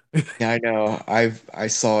that one. Yeah, I know. I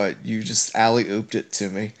saw it. You just alley-ooped it to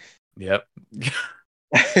me. Yep.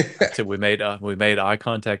 So we made eye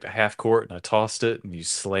contact at half court, and I tossed it, and you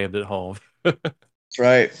slammed it home. That's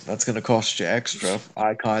right. That's going to cost you extra.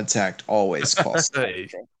 Eye contact always costs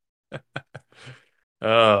extra.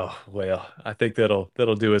 Oh well, I think that'll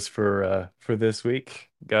do us for this week,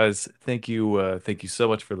 guys. Thank you so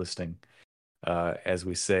much for listening. As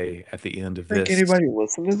we say at the end of this, think anybody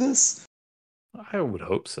listen to this? I would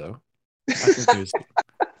hope so. I think there's,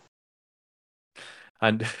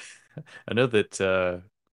 I know that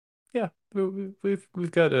yeah,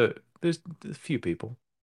 we've got there's a few people,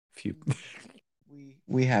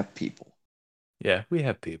 we have people. Yeah, we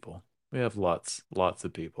have people. We have lots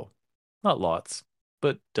of people. Not lots,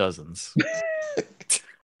 but dozens.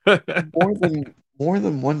 more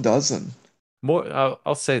than 1 dozen. More.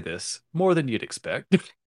 I'll say this: more than you'd expect,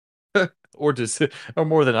 or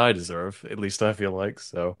more than I deserve. At least I feel like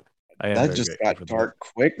so. That just got dark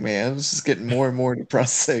quick, man. This is getting more and more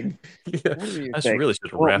depressing. Yeah, I really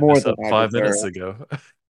should have wrapped this up 5 minutes ago.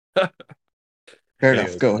 Fair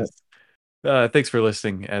enough. Go ahead. Thanks for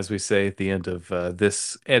listening. As we say at the end of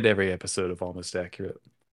this and every episode of Almost Accurate.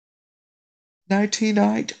 Nighty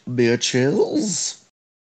night, bitches.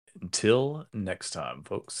 Until next time,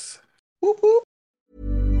 folks. Whoop, whoop.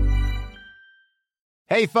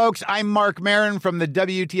 Hey, folks, I'm Mark Maron from the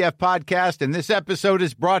WTF Podcast, and this episode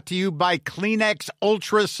is brought to you by Kleenex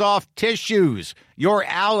Ultra Soft Tissues, your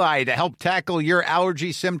ally to help tackle your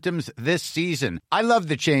allergy symptoms this season. I love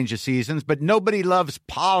the change of seasons, but nobody loves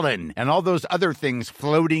pollen and all those other things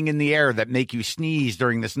floating in the air that make you sneeze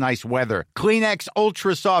during this nice weather. Kleenex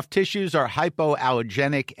Ultra Soft Tissues are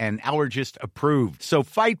hypoallergenic and allergist approved, so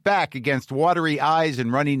fight back against watery eyes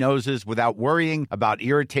and runny noses without worrying about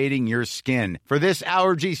irritating your skin. For this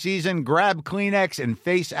allergy season, grab Kleenex and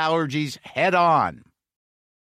face allergies head on.